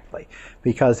odds correctly,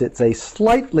 because it's a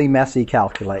slightly messy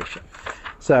calculation.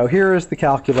 So here is the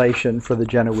calculation for the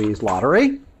Genoese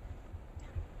lottery.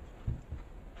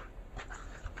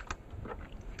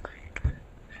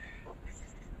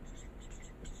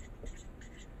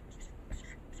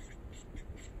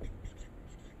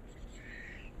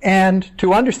 And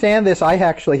to understand this, I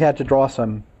actually had to draw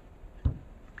some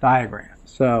diagrams.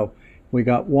 So we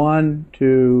got 1,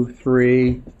 2,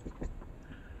 3,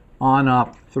 on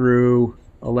up through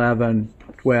 11,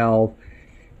 12.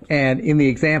 And in the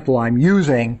example I'm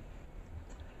using,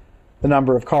 the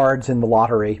number of cards in the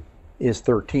lottery is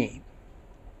 13.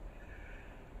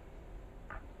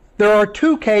 There are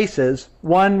 2 cases,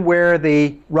 one where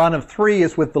the run of 3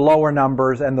 is with the lower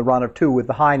numbers and the run of 2 with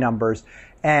the high numbers,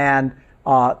 and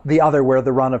the other where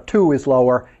the run of 2 is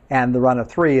lower and the run of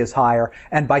 3 is higher.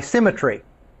 And by symmetry,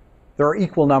 there are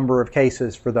equal number of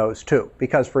cases for those 2.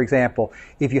 Because, for example,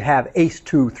 if you have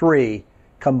ace-2-3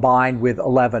 combined with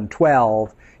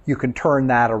 11-12, you can turn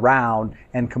that around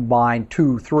and combine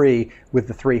 2-3 with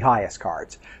the 3 highest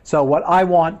cards. So what I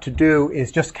want to do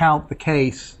is just count the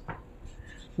case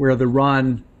where the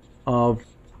run of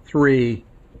 3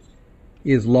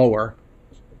 is lower,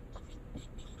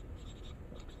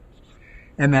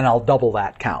 and then I'll double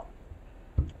that count.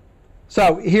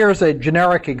 So here's a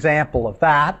generic example of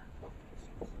that.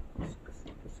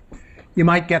 You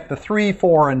might get the 3,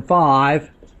 4, and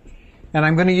 5, and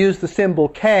I'm going to use the symbol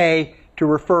K to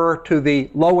refer to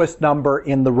the lowest number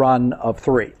in the run of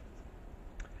 3.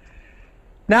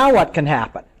 Now what can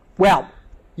happen? Well,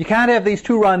 you can't have these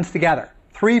 2 runs together.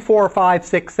 3, 4, 5,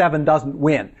 6, 7 doesn't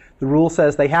win. The rule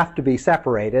says they have to be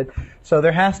separated, so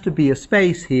there has to be a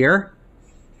space here.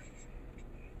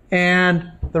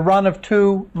 And the run of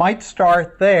 2 might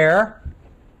start there,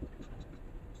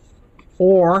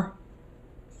 or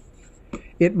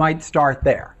it might start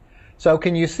there. So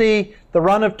can you see the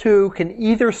run of 2 can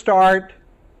either start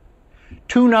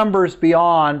 2 numbers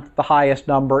beyond the highest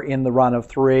number in the run of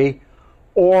 3,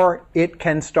 or it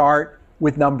can start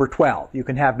with number 12. You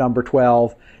can have number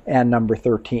 12 and number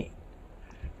 13.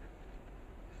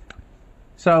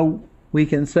 So we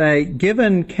can say,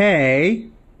 given K,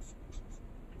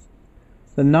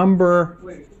 the number...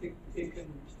 Wait, it can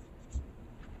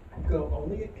go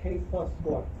only at K plus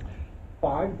what?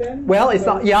 5 then? Well, it's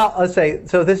not, yeah, let's say,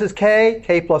 so this is K,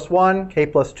 K plus 1, K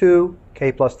plus 2,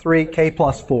 K plus 3, K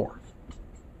plus 4.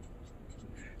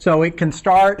 So it can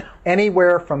start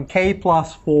anywhere from K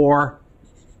plus 4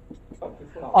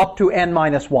 up to n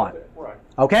minus 1.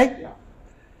 Okay? Yeah.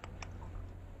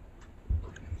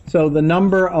 So the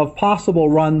number of possible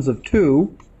runs of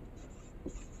 2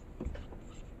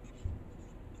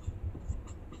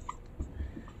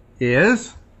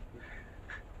 is,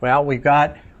 well, we've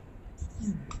got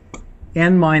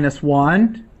n minus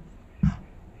 1.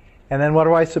 And then what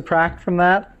do I subtract from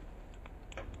that?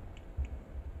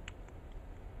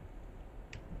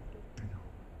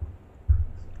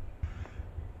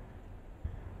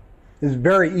 This is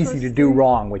very easy to do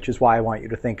wrong, which is why I want you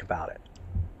to think about it.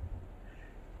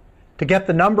 To get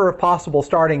the number of possible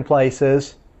starting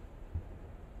places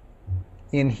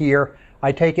in here,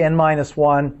 I take n minus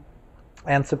 1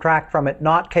 and subtract from it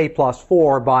not k plus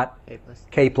 4, but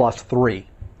k plus 3.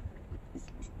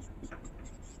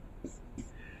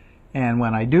 And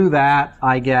when I do that,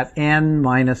 I get n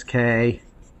minus k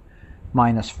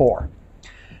minus 4.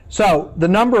 So the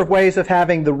number of ways of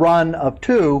having the run of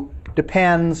 2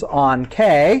 depends on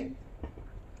k,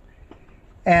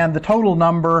 and the total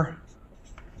number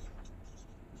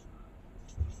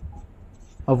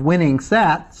of winning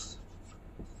sets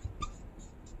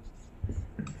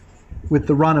with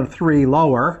the run of 3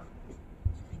 lower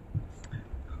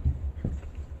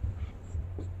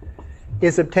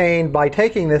is obtained by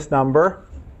taking this number,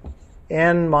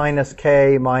 n minus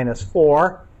k minus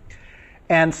 4,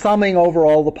 and summing over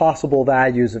all the possible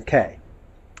values of k.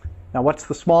 Now, what's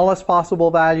the smallest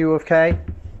possible value of k?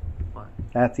 1.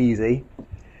 That's easy.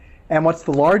 And what's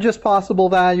the largest possible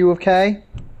value of k?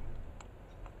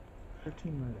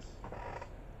 13 minus.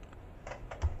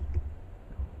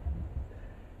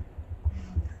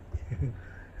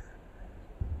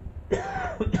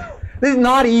 This is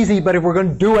not easy, but if we're going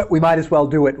to do it, we might as well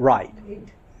do it right.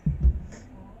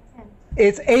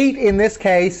 It's 8 in this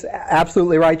case,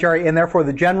 absolutely right, Jerry, and therefore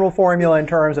the general formula in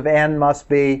terms of n must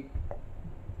be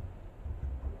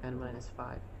n minus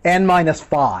 5. n minus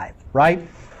 5, right?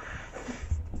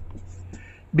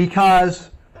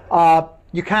 Because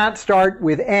you can't start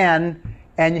with n,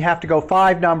 and you have to go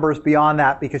 5 numbers beyond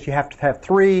that because you have to have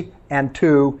 3 and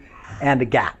 2 and a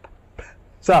gap.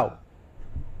 So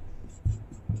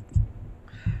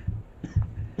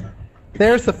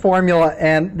there's the formula,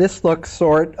 and this looks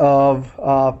sort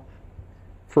of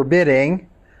forbidding,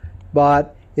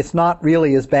 but it's not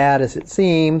really as bad as it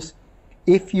seems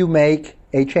if you make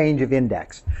a change of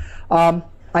index.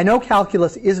 I know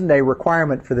calculus isn't a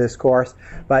requirement for this course,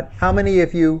 but how many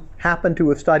of you happen to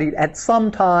have studied at some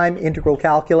time integral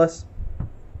calculus?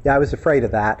 Yeah, I was afraid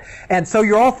of that. And so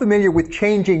you're all familiar with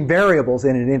changing variables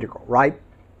in an integral, right?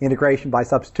 Integration by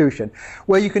substitution.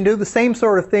 Well, you can do the same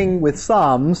sort of thing with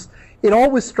sums. It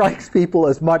always strikes people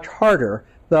as much harder,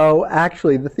 though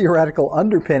actually the theoretical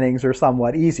underpinnings are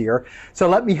somewhat easier. So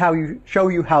let me show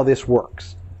you how this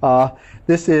works.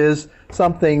 This is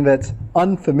something that's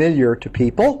unfamiliar to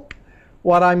people.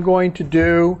 What I'm going to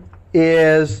do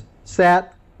is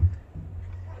set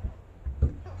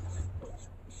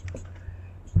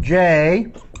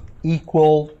j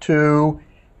equal to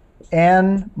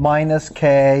n minus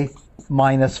k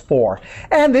minus 4.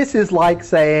 And this is like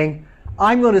saying,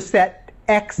 I'm going to set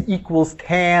x equals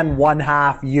tan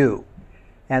 1/2 u.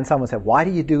 And someone said, why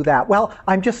do you do that? Well,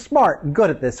 I'm just smart and good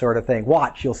at this sort of thing.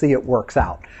 Watch, you'll see it works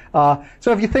out.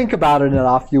 So if you think about it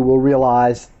enough, you will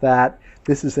realize that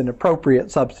this is an appropriate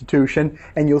substitution,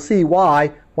 and you'll see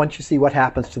why once you see what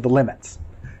happens to the limits.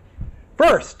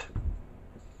 First,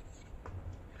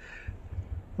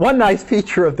 one nice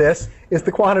feature of this is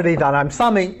the quantity that I'm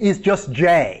summing is just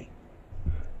j.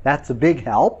 That's a big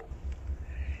help.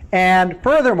 And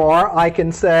furthermore, I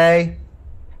can say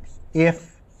if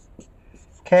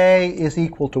k is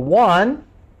equal to 1,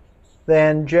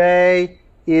 then j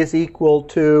is equal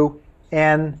to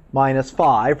n minus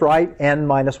 5, right? n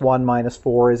minus 1 minus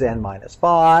 4 is n minus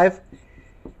 5.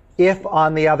 If,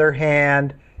 on the other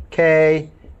hand, k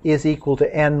is equal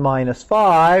to n minus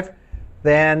 5,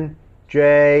 then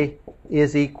j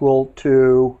is equal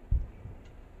to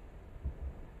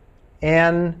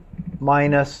n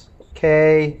minus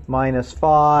k minus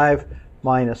 5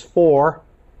 minus 4.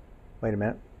 Wait a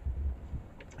minute.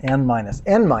 N minus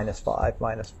 5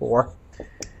 minus 4,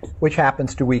 which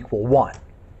happens to equal 1.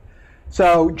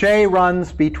 So j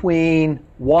runs between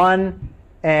 1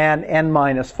 and n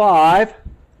minus 5.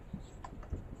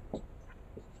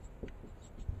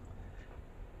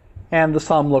 And the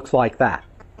sum looks like that.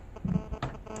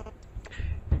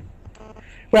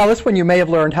 Well, this one you may have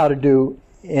learned how to do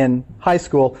in high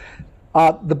school.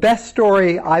 The best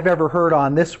story I've ever heard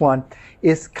on this one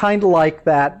is kind of like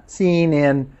that scene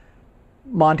in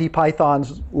Monty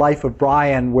Python's Life of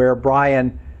Brian, where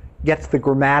Brian gets the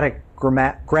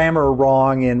grammar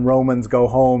wrong in Romans Go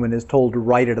Home and is told to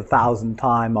write it 1,000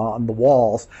 times on the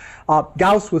walls.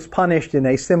 Gauss was punished in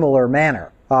a similar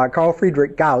manner. Carl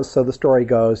Friedrich Gauss, so the story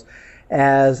goes,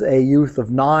 as a youth of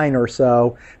 9 or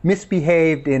so,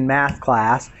 misbehaved in math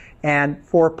class, and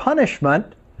for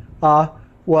punishment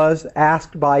was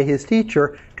asked by his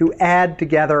teacher to add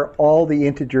together all the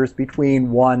integers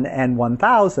between 1 and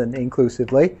 1,000 inclusive,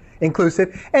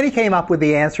 and he came up with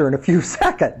the answer in a few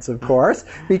seconds, of course,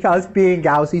 because being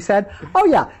Gauss, he said, oh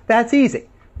yeah, that's easy.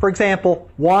 For example,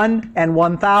 1 and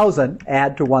 1,000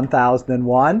 add to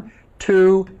 1,001,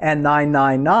 2 and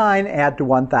 999 add to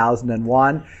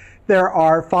 1,001. There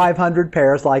are 500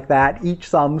 pairs like that, each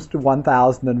sums to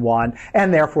 1,001,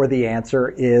 and therefore the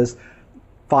answer is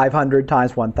 500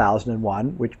 times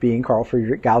 1,001, which being Carl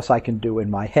Friedrich Gauss, I can do in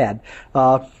my head.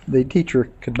 The teacher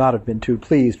could not have been too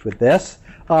pleased with this,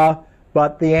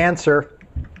 but the answer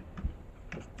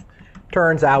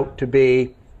turns out to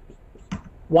be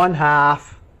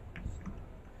 1/2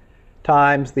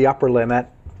 times the upper limit,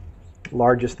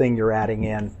 largest thing you're adding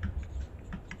in,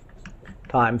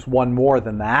 times one more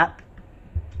than that.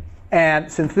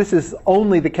 And since this is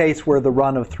only the case where the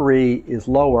run of 3 is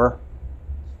lower,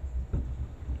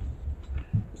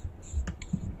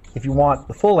 if you want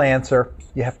the full answer,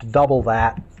 you have to double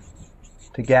that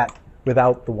to get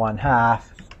without the 1/2.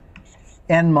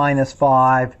 N minus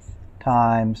 5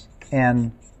 times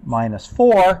N minus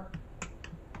 4,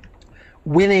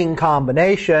 winning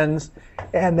combinations,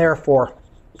 and therefore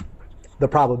the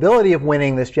probability of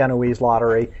winning this Genoese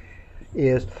lottery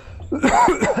is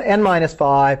N minus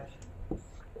 5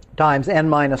 times N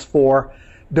minus 4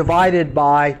 divided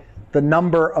by the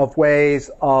number of ways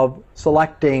of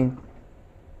selecting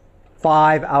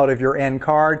 5 out of your N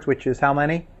cards, which is how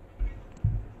many?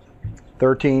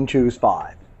 13, choose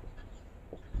 5.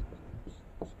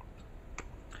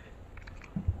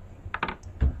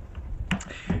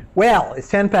 Well, it's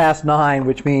 10 past 9,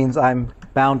 which means I'm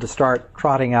bound to start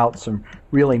trotting out some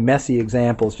really messy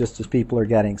examples just as people are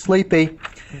getting sleepy.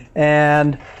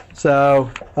 And so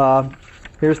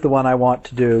here's the one I want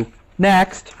to do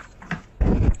next.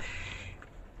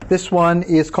 This one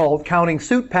is called Counting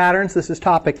Suit Patterns. This is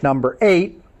topic number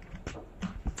 8.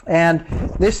 And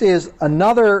this is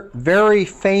another very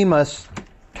famous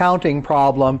counting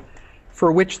problem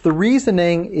for which the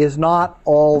reasoning is not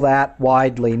all that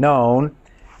widely known.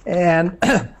 And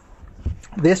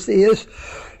this is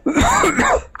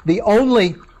the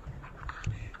only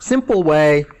simple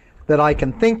way that I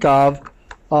can think of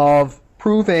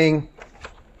proving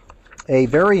a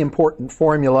very important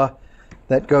formula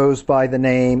that goes by the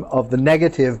name of the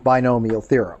negative binomial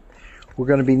theorem. We're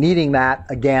going to be needing that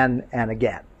again and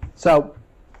again. So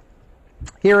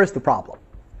here is the problem.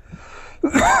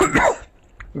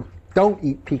 Don't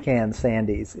eat pecan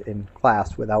sandies in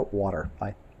class without water.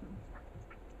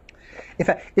 In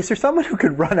fact, is there someone who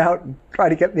could run out and try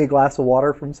to get me a glass of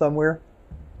water from somewhere?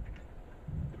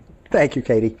 Thank you,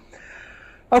 Katie.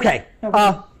 Okay.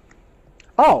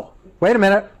 Oh, wait a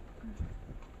minute.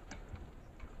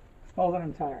 Hold on,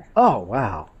 I'm tired. Oh,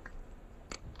 wow.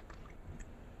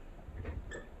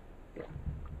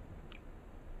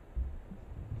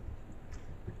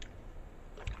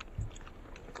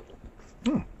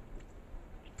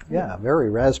 Yeah, very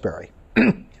raspberry.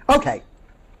 Okay.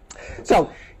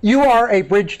 So you are a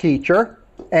bridge teacher,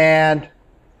 and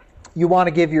you want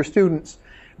to give your students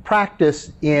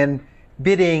practice in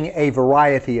bidding a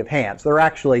variety of hands. There are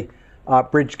actually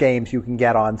bridge games you can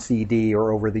get on CD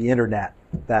or over the internet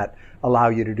that allow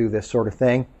you to do this sort of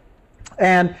thing.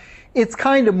 And it's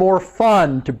kind of more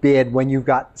fun to bid when you've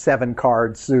got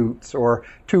 7-card suits or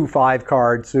 2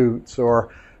 5-card suits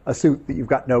or a suit that you've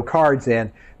got no cards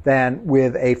in than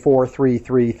with a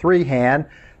 4-3-3-3 hand.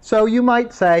 So you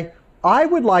might say, I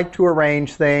would like to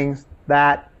arrange things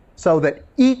so that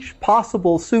each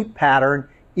possible suit pattern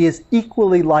is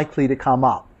equally likely to come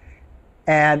up.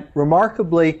 And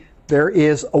remarkably, there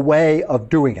is a way of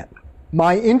doing it.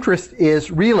 My interest is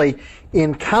really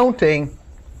in counting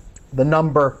the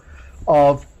number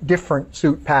of different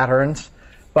suit patterns,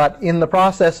 but in the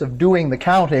process of doing the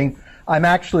counting, I'm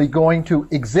actually going to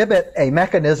exhibit a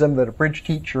mechanism that a bridge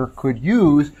teacher could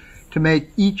use to make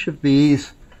each of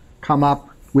these come up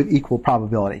with equal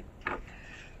probability.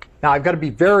 Now, I've got to be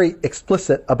very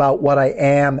explicit about what I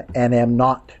am and am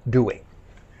not doing.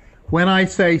 When I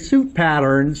say suit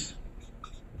patterns,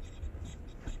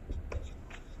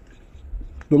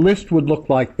 the list would look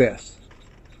like this.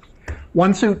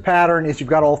 One suit pattern is you've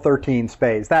got all 13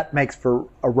 spades. That makes for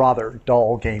a rather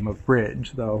dull game of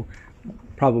bridge, though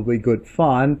probably good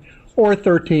fun. Or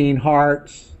 13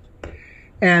 hearts.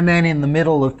 And then in the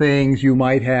middle of things, you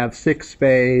might have 6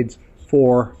 spades,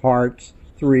 4 hearts,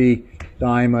 3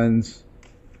 diamonds.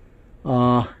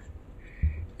 And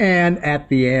at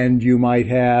the end, you might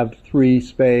have 3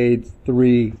 spades,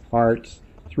 3 hearts,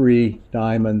 3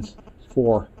 diamonds,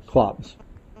 4 clubs.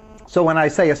 So when I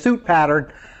say a suit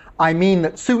pattern, I mean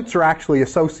that suits are actually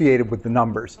associated with the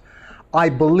numbers. I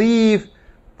believe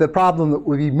the problem that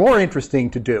would be more interesting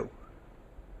to do,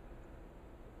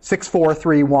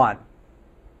 6-4-3-1,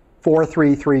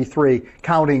 4-3-3-3,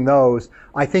 counting those,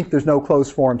 I think there's no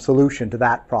closed form solution to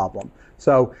that problem.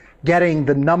 So getting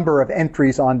the number of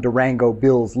entries on Durango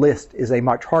Bill's list is a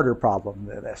much harder problem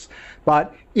than this.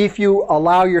 But if you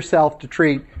allow yourself to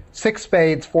treat 6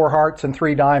 spades, 4 hearts, and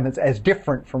 3 diamonds as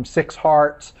different from 6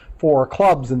 hearts, 4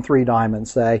 clubs, and 3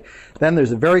 diamonds, say, then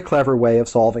there's a very clever way of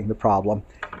solving the problem,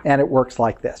 and it works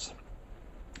like this.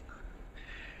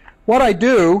 What I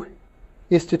do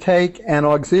is to take an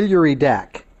auxiliary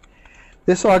deck.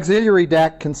 This auxiliary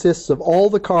deck consists of all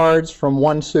the cards from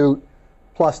one suit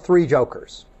plus 3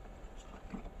 jokers.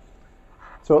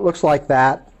 So it looks like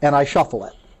that, and I shuffle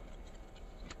it.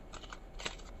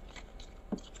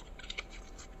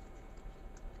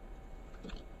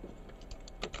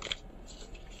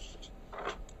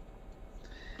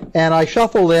 And I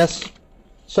shuffle this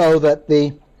so that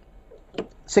the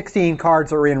 16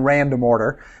 cards are in random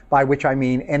order, by which I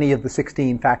mean any of the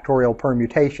 16 factorial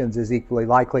permutations is equally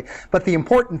likely. But the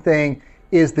important thing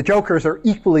is the jokers are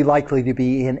equally likely to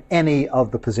be in any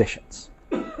of the positions.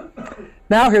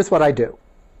 Now here's what I do.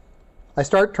 I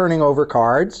start turning over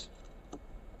cards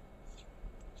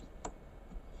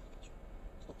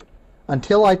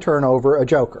until I turn over a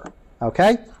joker.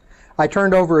 Okay? I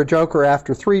turned over a joker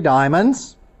after 3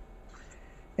 diamonds,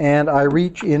 and I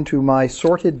reach into my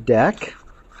sorted deck.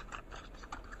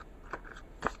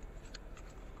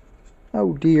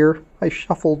 Oh dear, I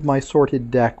shuffled my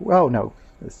sorted deck. Oh no,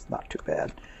 this is not too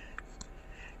bad.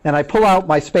 And I pull out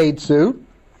my spade suit,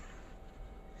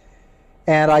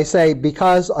 and I say,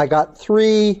 because I got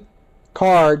 3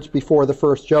 cards before the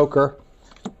first joker,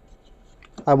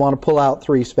 I want to pull out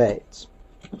 3 spades.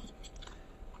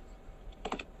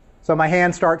 So my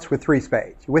hand starts with 3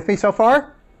 spades. You with me so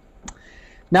far?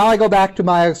 Now I go back to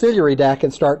my auxiliary deck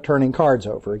and start turning cards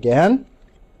over again.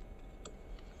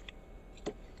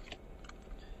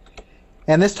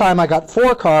 And this time I got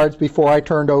 4 cards before I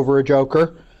turned over a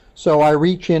joker. So I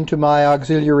reach into my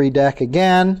auxiliary deck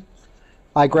again.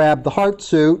 I grab the heart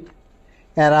suit,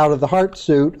 and out of the heart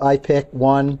suit I pick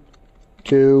 1,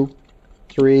 2,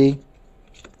 3,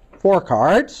 4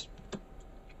 cards.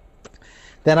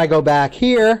 Then I go back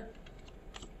here,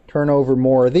 turn over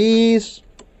more of these.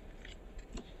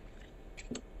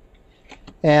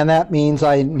 And that means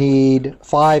I need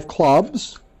 5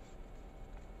 clubs.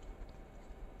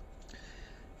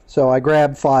 So I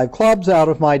grab 5 clubs out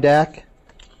of my deck,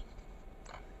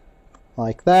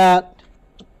 like that.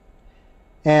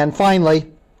 And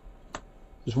finally,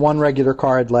 there's 1 regular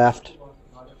card left.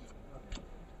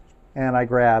 And I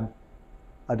grab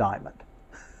a diamond.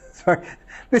 Sorry,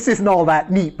 this isn't all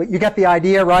that neat, but you get the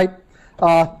idea, right?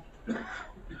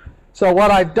 So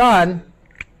what I've done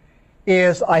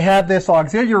is I have this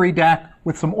auxiliary deck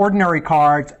with some ordinary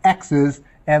cards, X's,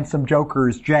 and some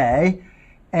jokers, J,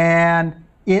 and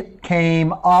it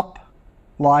came up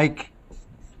like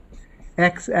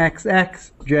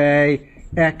XXXJ,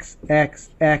 XXXXJ,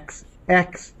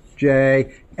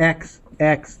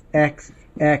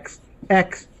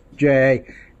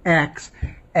 XXXXJ, X,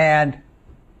 and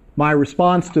my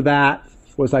response to that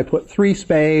was I put 3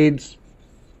 spades,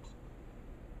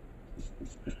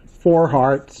 4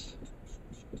 hearts,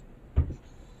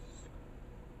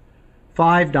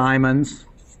 5 diamonds,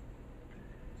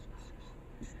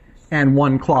 and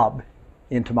 1 club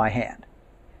into my hand.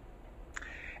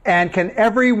 And can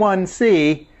everyone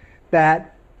see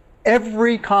that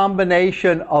every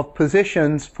combination of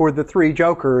positions for the 3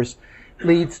 jokers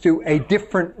leads to a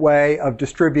different way of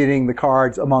distributing the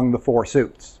cards among the 4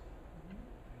 suits?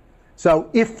 So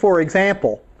if, for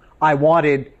example, I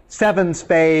wanted 7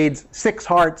 spades, 6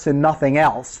 hearts, and nothing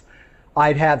else,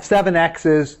 I'd have 7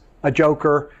 X's, a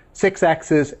joker, 6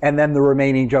 X's, and then the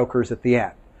remaining jokers at the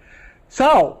end.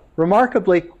 So,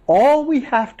 remarkably, all we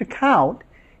have to count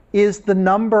is the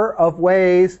number of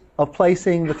ways of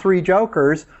placing the 3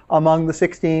 jokers among the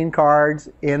 16 cards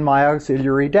in my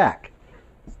auxiliary deck.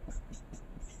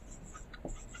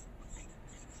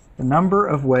 The number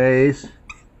of ways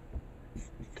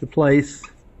to place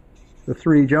the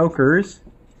 3 jokers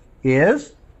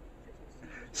is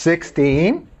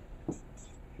 16,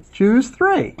 choose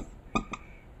 3,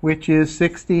 which is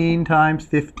 16 times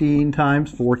 15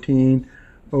 times 14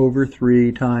 over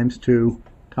 3 times 2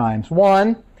 times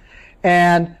 1.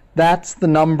 And that's the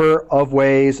number of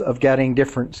ways of getting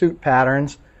different suit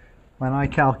patterns. When I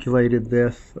calculated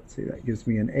this, let's see, that gives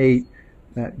me an 8,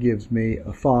 that gives me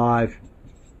a 5.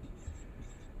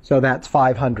 So that's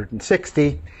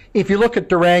 560. If you look at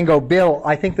Durango Bill,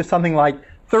 I think there's something like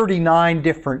 39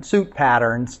 different suit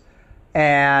patterns,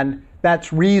 and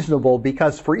that's reasonable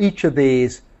because for each of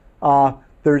these,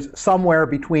 there's somewhere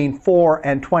between 4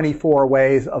 and 24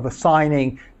 ways of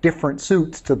assigning different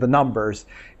suits to the numbers.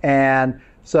 And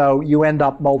so you end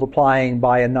up multiplying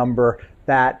by a number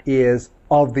that is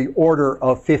of the order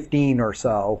of 15 or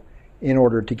so in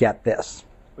order to get this.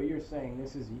 But you're saying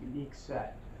this is a unique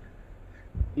set.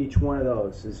 Each one of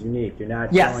those is unique. You're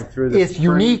not going through the... Yes, it's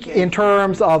unique in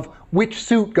terms of which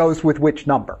suit goes with which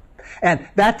number. And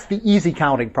that's the easy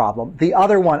counting problem. The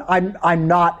other one, I'm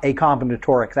not a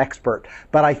combinatorics expert,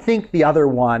 but I think the other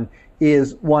one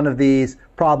is one of these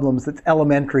problems that's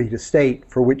elementary to state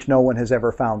for which no one has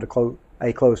ever found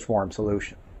a closed form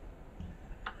solution.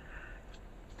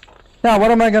 Now,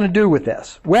 what am I going to do with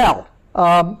this? Well,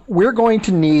 we're going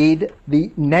to need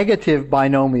the negative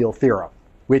binomial theorem,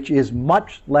 which is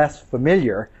much less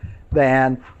familiar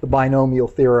than the binomial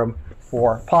theorem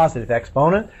for positive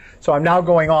exponent. So I'm now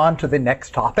going on to the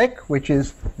next topic, which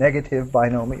is negative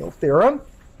binomial theorem.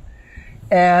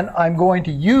 And I'm going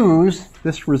to use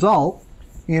this result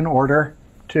in order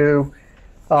to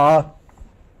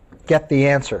get the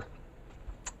answer.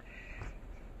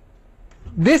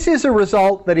 This is a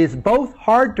result that is both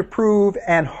hard to prove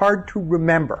and hard to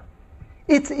remember.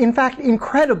 It's, in fact,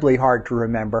 incredibly hard to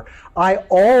remember. I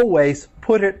always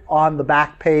put it on the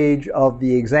back page of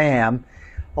the exam,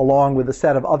 along with a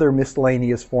set of other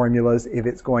miscellaneous formulas if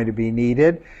it's going to be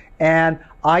needed. And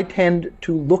I tend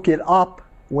to look it up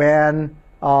when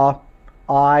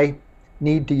I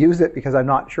need to use it because I'm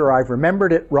not sure I've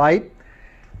remembered it right.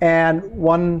 And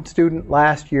one student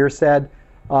last year said,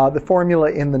 the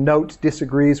formula in the notes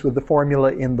disagrees with the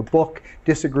formula in the book,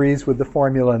 disagrees with the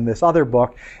formula in this other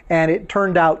book. And it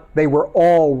turned out they were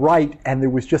all right, and there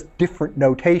was just different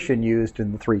notation used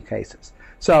in the three cases.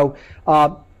 So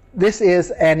this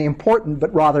is an important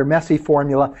but rather messy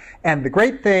formula. And the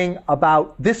great thing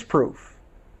about this proof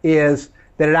is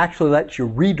that it actually lets you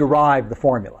rederive the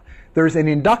formula. There's an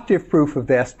inductive proof of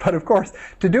this, but of course,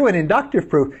 to do an inductive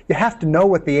proof, you have to know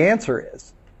what the answer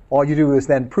is. All you do is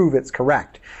then prove it's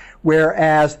correct.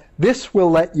 Whereas this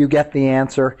will let you get the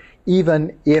answer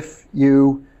even if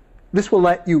this will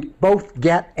let you both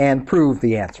get and prove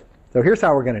the answer. So here's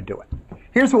how we're going to do it.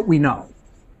 Here's what we know.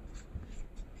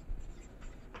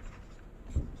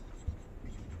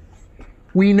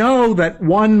 We know that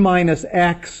 1 minus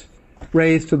x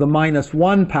raised to the minus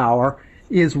 1 power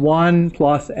is 1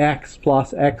 plus x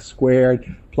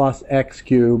squared plus x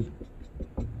cubed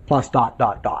plus dot,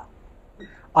 dot, dot.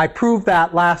 I proved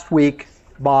that last week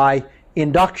by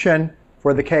induction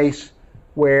for the case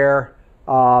where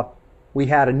we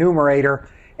had a numerator,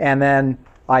 and then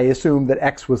I assumed that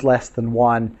x was less than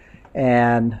 1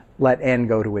 and let n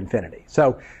go to infinity.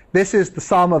 So this is the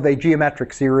sum of a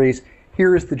geometric series.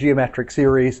 Here is the geometric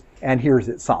series, and here's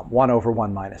its sum, 1 over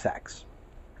 1 minus x.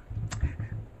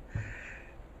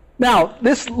 Now,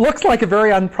 this looks like a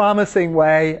very unpromising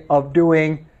way of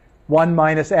doing 1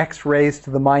 minus x raised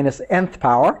to the minus nth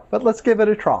power, but let's give it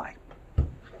a try.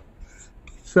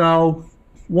 So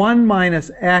 1 minus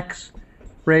x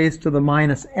raised to the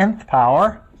minus nth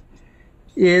power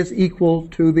is equal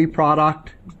to the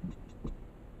product,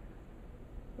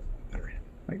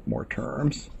 write more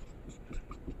terms,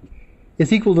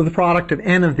 is equal to the product of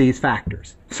n of these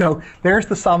factors. So there's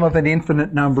the sum of an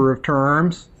infinite number of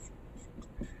terms.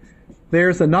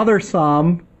 There's another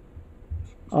sum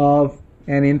of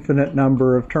an infinite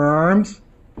number of terms.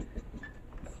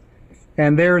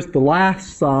 And there's the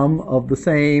last sum of the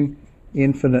same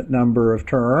infinite number of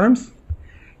terms.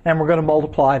 And we're going to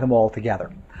multiply them all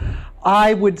together.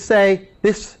 I would say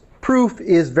this proof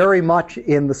is very much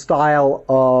in the style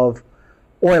of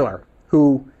Euler,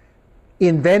 who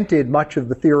invented much of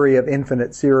the theory of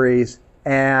infinite series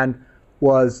and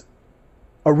was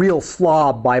a real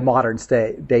slob by modern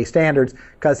day standards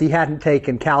because he hadn't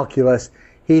taken calculus.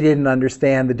 He didn't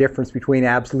understand the difference between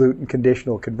absolute and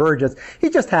conditional convergence. He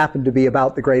just happened to be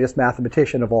about the greatest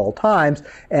mathematician of all times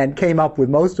and came up with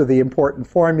most of the important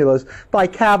formulas by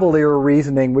cavalier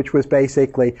reasoning, which was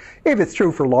basically, if it's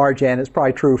true for large n, it's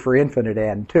probably true for infinite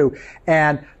n too.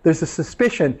 And there's a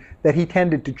suspicion that he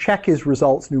tended to check his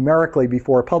results numerically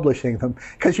before publishing them,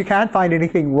 because you can't find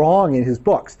anything wrong in his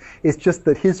books. It's just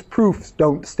that his proofs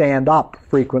don't stand up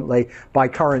frequently by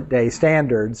current day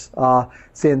standards,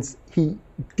 since he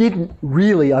didn't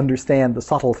really understand the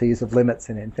subtleties of limits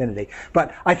in infinity.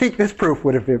 But I think this proof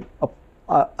would have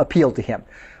appealed to him.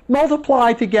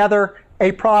 Multiply together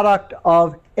a product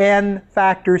of n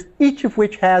factors, each of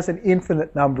which has an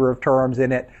infinite number of terms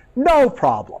in it. No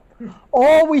problem.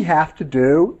 All we have to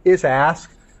do is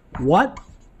ask, what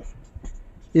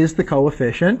is the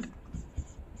coefficient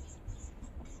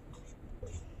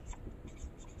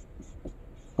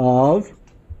of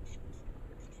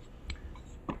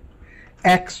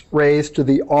x raised to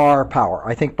the r power?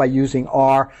 I think by using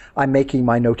r, I'm making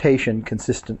my notation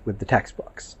consistent with the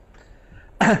textbooks.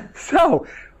 So,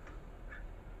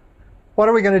 what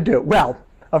are we going to do? Well,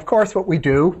 of course, what we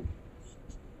do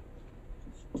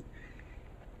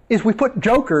is we put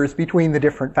jokers between the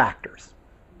different factors.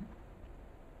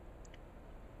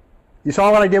 You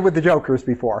saw what I did with the jokers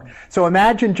before. So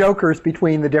imagine jokers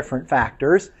between the different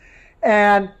factors.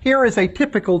 And here is a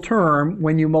typical term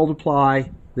when you multiply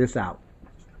this out.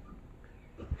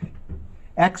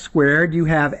 X squared, you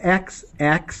have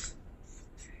xx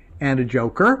and a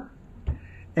joker.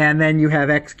 And then you have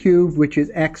x cubed, which is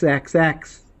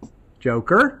xxx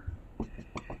joker.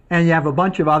 and you have a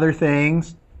bunch of other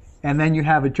things, and then you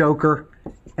have a joker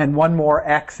and one more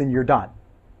x, and you're done.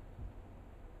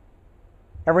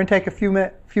 Everyone take a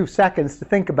few seconds to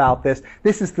think about this.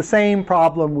 This is the same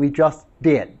problem we just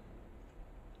did.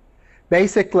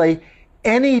 Basically,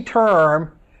 any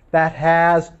term that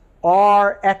has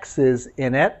Rx's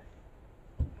in it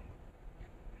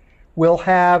will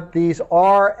have these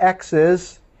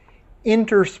Rx's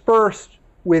interspersed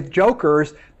with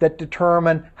jokers that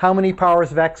determine how many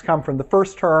powers of x come from the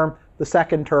first term, the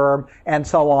second term, and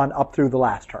so on up through the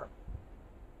last term.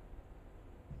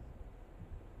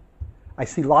 I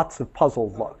see lots of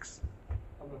puzzled looks.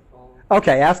 I'm not following.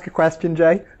 Okay, ask a question,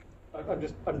 Jay. I'm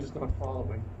just not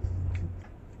following.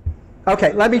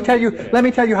 Okay, let me tell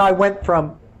you how I went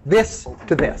from this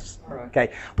to this.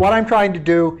 Okay, what I'm trying to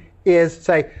do is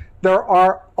say there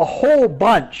are a whole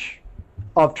bunch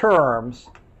of terms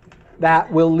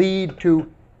that will lead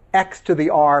to x to the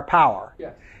r power.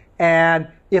 Yes. And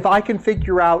if I can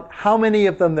figure out how many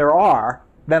of them there are,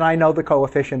 then I know the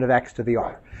coefficient of x to the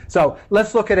r. So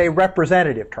let's look at a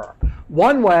representative term.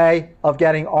 One way of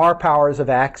getting r powers of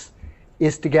x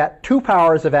is to get 2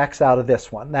 powers of x out of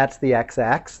this one. That's the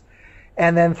xx.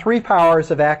 And then 3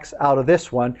 powers of x out of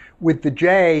this one, with the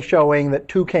j showing that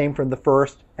 2 came from the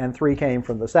first and 3 came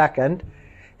from the second.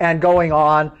 And going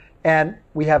on, and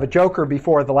we have a joker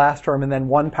before the last term and then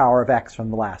 1 power of x from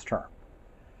the last term.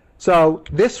 So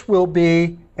this will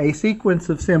be a sequence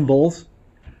of symbols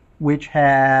which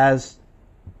has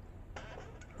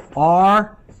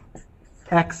R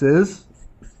x's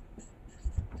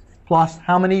plus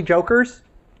how many jokers?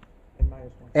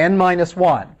 N minus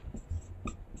 1.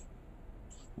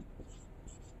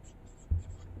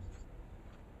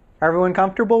 Everyone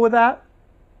comfortable with that?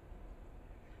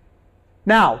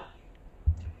 Now,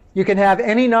 you can have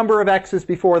any number of x's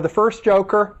before the first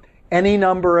joker, any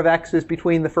number of x's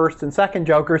between the first and second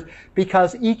jokers,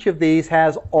 because each of these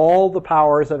has all the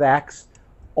powers of x,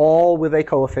 all with a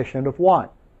coefficient of 1.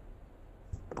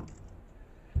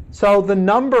 So the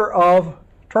number of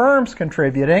terms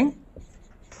contributing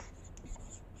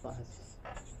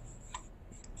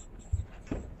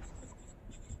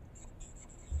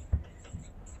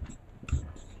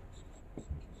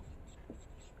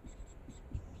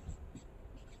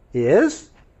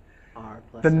is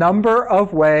the number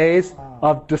of ways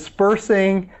of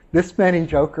dispersing this many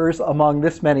jokers among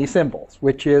this many symbols,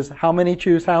 which is how many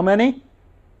choose how many?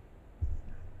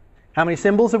 How many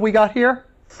symbols have we got here?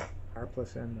 R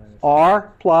plus n minus 1.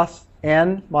 R plus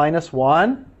n minus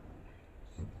 1.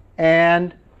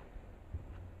 And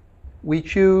we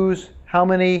choose how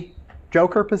many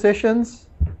joker positions?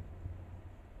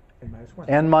 N minus 1.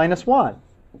 N minus 1.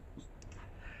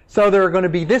 So there are going to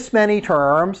be this many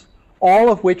terms, all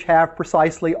of which have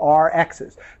precisely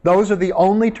Rx's. Those are the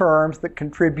only terms that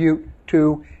contribute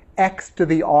to x to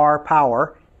the r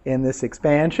power in this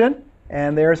expansion.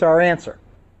 And there's our answer.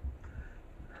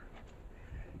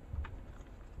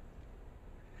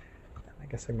 I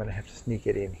guess I'm going to have to sneak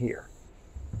it in here.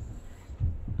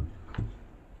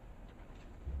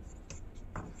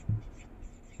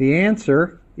 The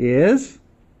answer is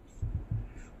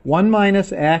 1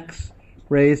 minus x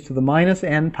raised to the minus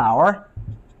n power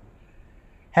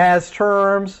has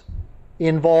terms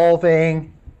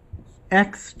involving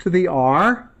x to the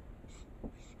r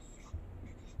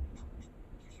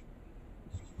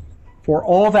for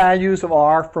all values of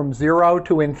r from 0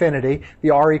 to infinity. The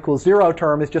r equals 0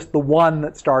 term is just the one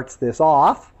that starts this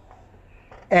off.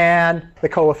 And the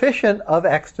coefficient of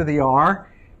x to the r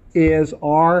is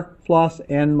r plus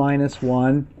n minus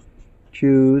 1,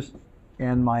 choose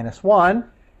n minus 1.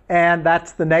 And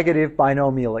that's the negative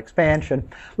binomial expansion.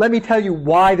 Let me tell you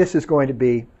why this is going to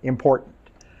be important.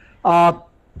 A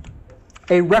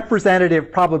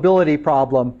representative probability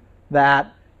problem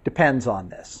that depends on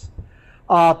this.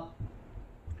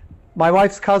 My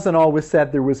wife's cousin always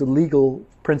said there was a legal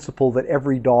principle that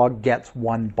every dog gets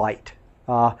 1 bite.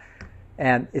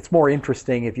 And it's more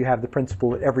interesting if you have the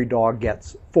principle that every dog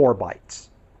gets 4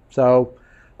 bites. So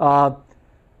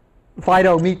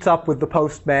Fido meets up with the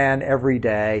postman every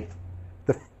day.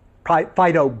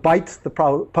 Fido bites the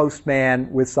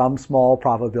postman with some small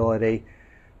probability.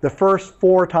 The first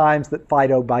 4 times that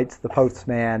Fido bites the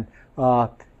postman,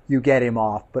 you get him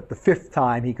off. But the 5th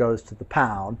time he goes to the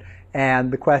pound.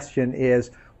 And the question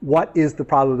is, what is the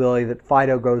probability that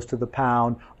Fido goes to the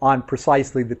pound on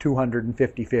precisely the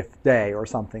 255th day or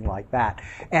something like that?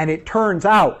 And it turns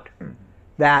out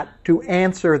that to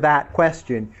answer that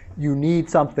question, you need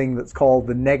something that's called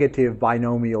the negative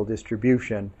binomial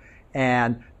distribution.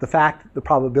 And the fact that the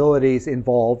probabilities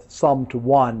involve sum to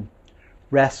 1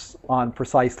 rests on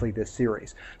precisely this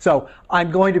series. So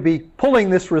I'm going to be pulling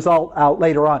this result out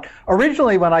later on.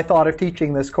 Originally, when I thought of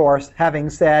teaching this course, having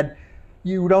said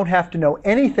you don't have to know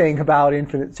anything about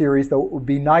infinite series, though it would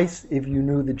be nice if you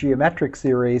knew the geometric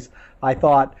series, I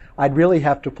thought I'd really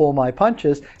have to pull my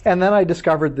punches. And then I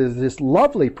discovered there's this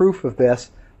lovely proof of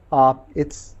this.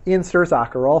 It's in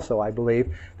Sturzacher also, I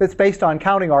believe, that's based on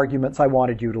counting arguments I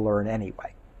wanted you to learn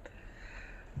anyway.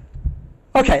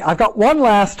 Okay, I've got one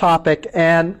last topic,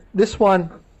 and this one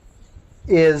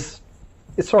it's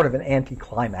sort of an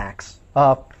anticlimax,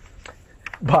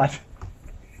 but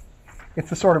it's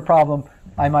the sort of problem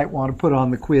I might want to put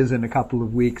on the quiz in a couple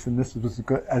of weeks, and this was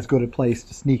as good a place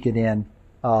to sneak it in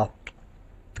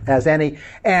as any.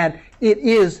 And it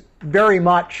is very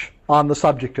much on the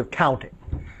subject of counting.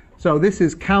 So this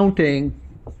is counting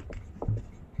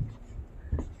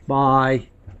by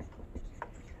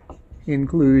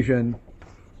inclusion,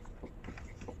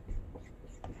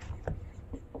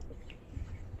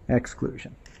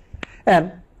 exclusion.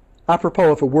 And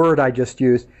apropos of a word I just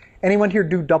used, anyone here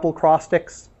do double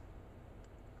cross-sticks?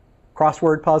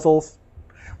 Crossword puzzles?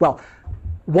 Well,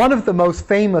 one of the most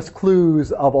famous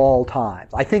clues of all time,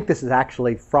 I think this is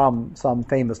actually from some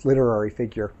famous literary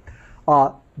figure,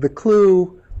 the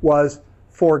clue was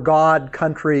for God,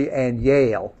 country, and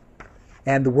Yale.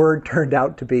 And the word turned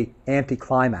out to be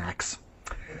anticlimax.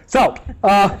 So,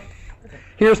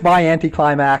 here's my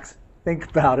anticlimax. Think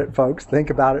about it, folks. Think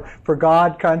about it. For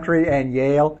God, country, and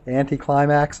Yale,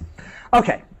 anticlimax.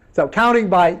 Okay, so counting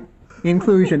by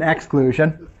inclusion,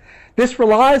 exclusion. This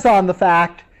relies on the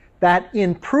fact that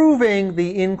in proving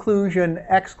the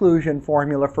inclusion-exclusion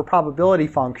formula for probability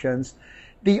functions,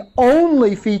 the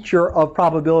only feature of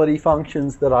probability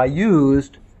functions that I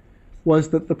used was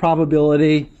that the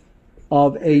probability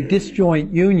of a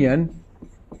disjoint union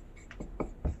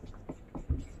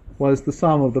was the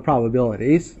sum of the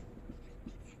probabilities.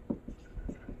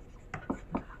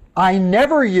 I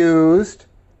never used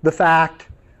the fact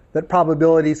that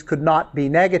probabilities could not be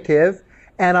negative,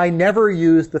 and I never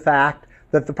used the fact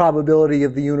that the probability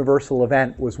of the universal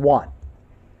event was 1.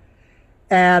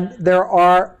 And there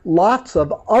are lots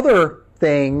of other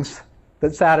things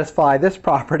that satisfy this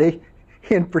property,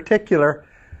 in particular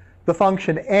the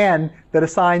function n that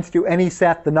assigns to any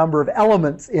set the number of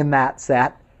elements in that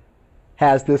set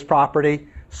has this property.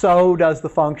 So does the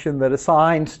function that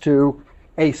assigns to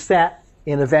a set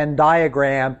in a Venn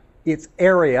diagram its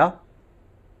area.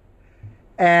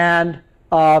 And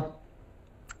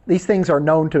these things are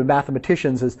known to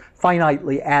mathematicians as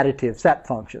finitely additive set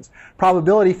functions.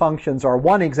 Probability functions are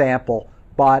one example,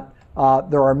 but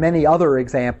there are many other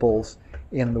examples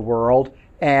in the world,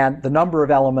 and the number of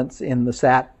elements in the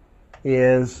set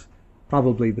is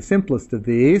probably the simplest of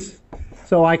these.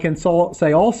 So I can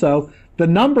say also the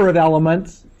number of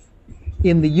elements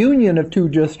in the union of two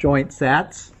disjoint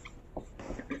sets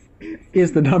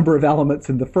is the number of elements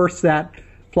in the first set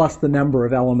plus the number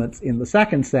of elements in the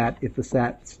second set if the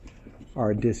sets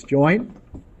are disjoint.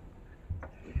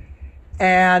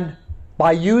 And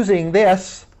by using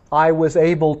this, I was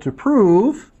able to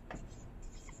prove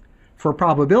for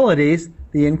probabilities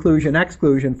the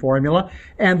inclusion-exclusion formula,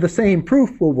 and the same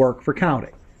proof will work for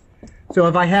counting. So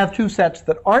if I have two sets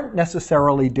that aren't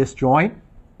necessarily disjoint,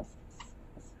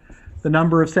 the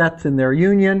number of sets in their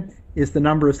union is the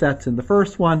number of sets in the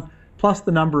first one plus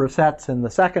the number of sets in the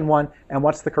second one. And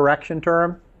what's the correction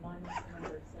term?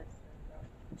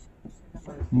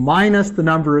 Minus the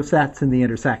number of sets in the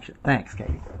intersection. Thanks,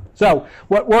 Katie. So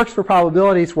what works for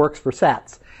probabilities works for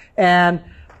sets. And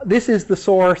this is the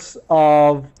source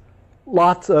of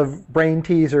lots of brain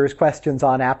teasers, questions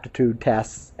on aptitude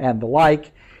tests, and the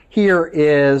like. Here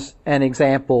is an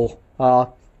example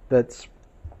that's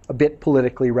a bit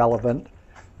politically relevant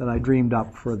that I dreamed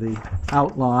up for the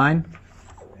outline.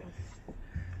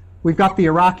 We've got the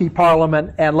Iraqi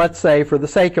parliament, and let's say, for the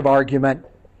sake of argument,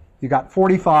 you got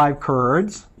 45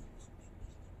 Kurds.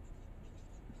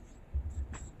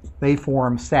 They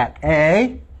form set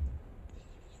A.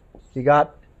 You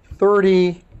got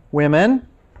 30 women.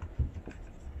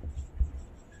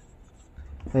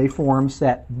 They form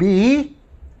set B.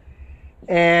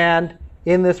 And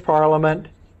in this parliament,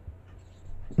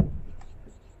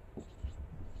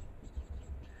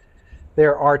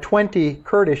 there are 20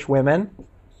 Kurdish women.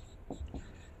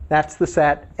 That's the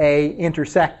set A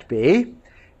intersect B.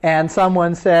 And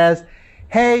someone says,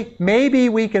 hey, maybe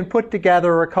we can put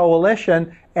together a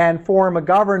coalition and form a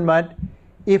government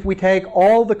if we take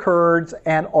all the Kurds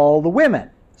and all the women.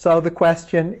 So the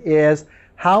question is,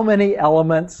 how many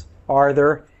elements are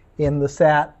there in the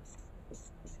set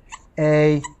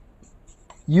A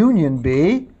union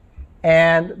B?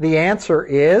 And the answer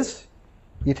is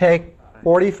You take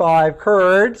 45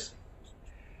 Kurds,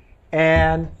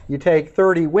 and you take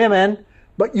 30 women,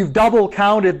 but you've double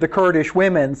counted the Kurdish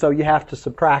women, so you have to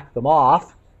subtract them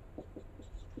off,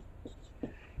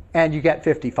 and you get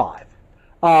 55.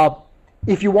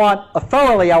 If you want a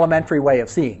thoroughly elementary way of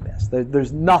seeing this,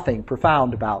 there's nothing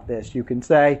profound about this. You can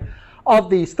say, of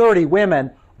these 30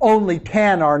 women, only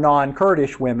 10 are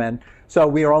non-Kurdish women, so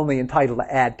we are only entitled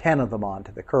to add 10 of them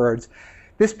onto the Kurds.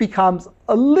 This becomes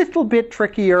a little bit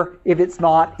trickier if it's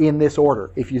not in this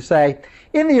order. If you say,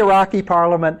 in the Iraqi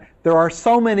parliament, there are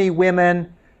so many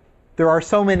women, there are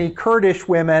so many Kurdish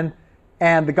women,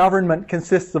 and the government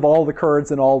consists of all the Kurds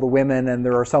and all the women, and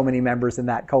there are so many members in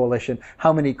that coalition.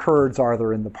 How many Kurds are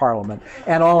there in the parliament?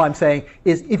 And all I'm saying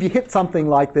is, if you hit something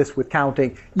like this with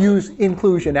counting, use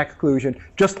inclusion, exclusion,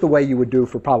 just the way you would do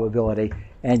for probability,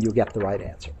 and you'll get the right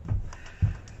answer.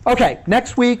 Okay,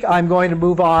 next week I'm going to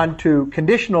move on to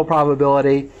conditional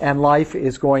probability, and life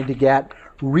is going to get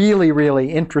really,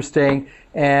 really interesting,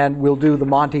 and we'll do the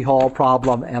Monty Hall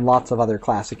problem and lots of other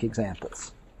classic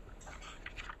examples.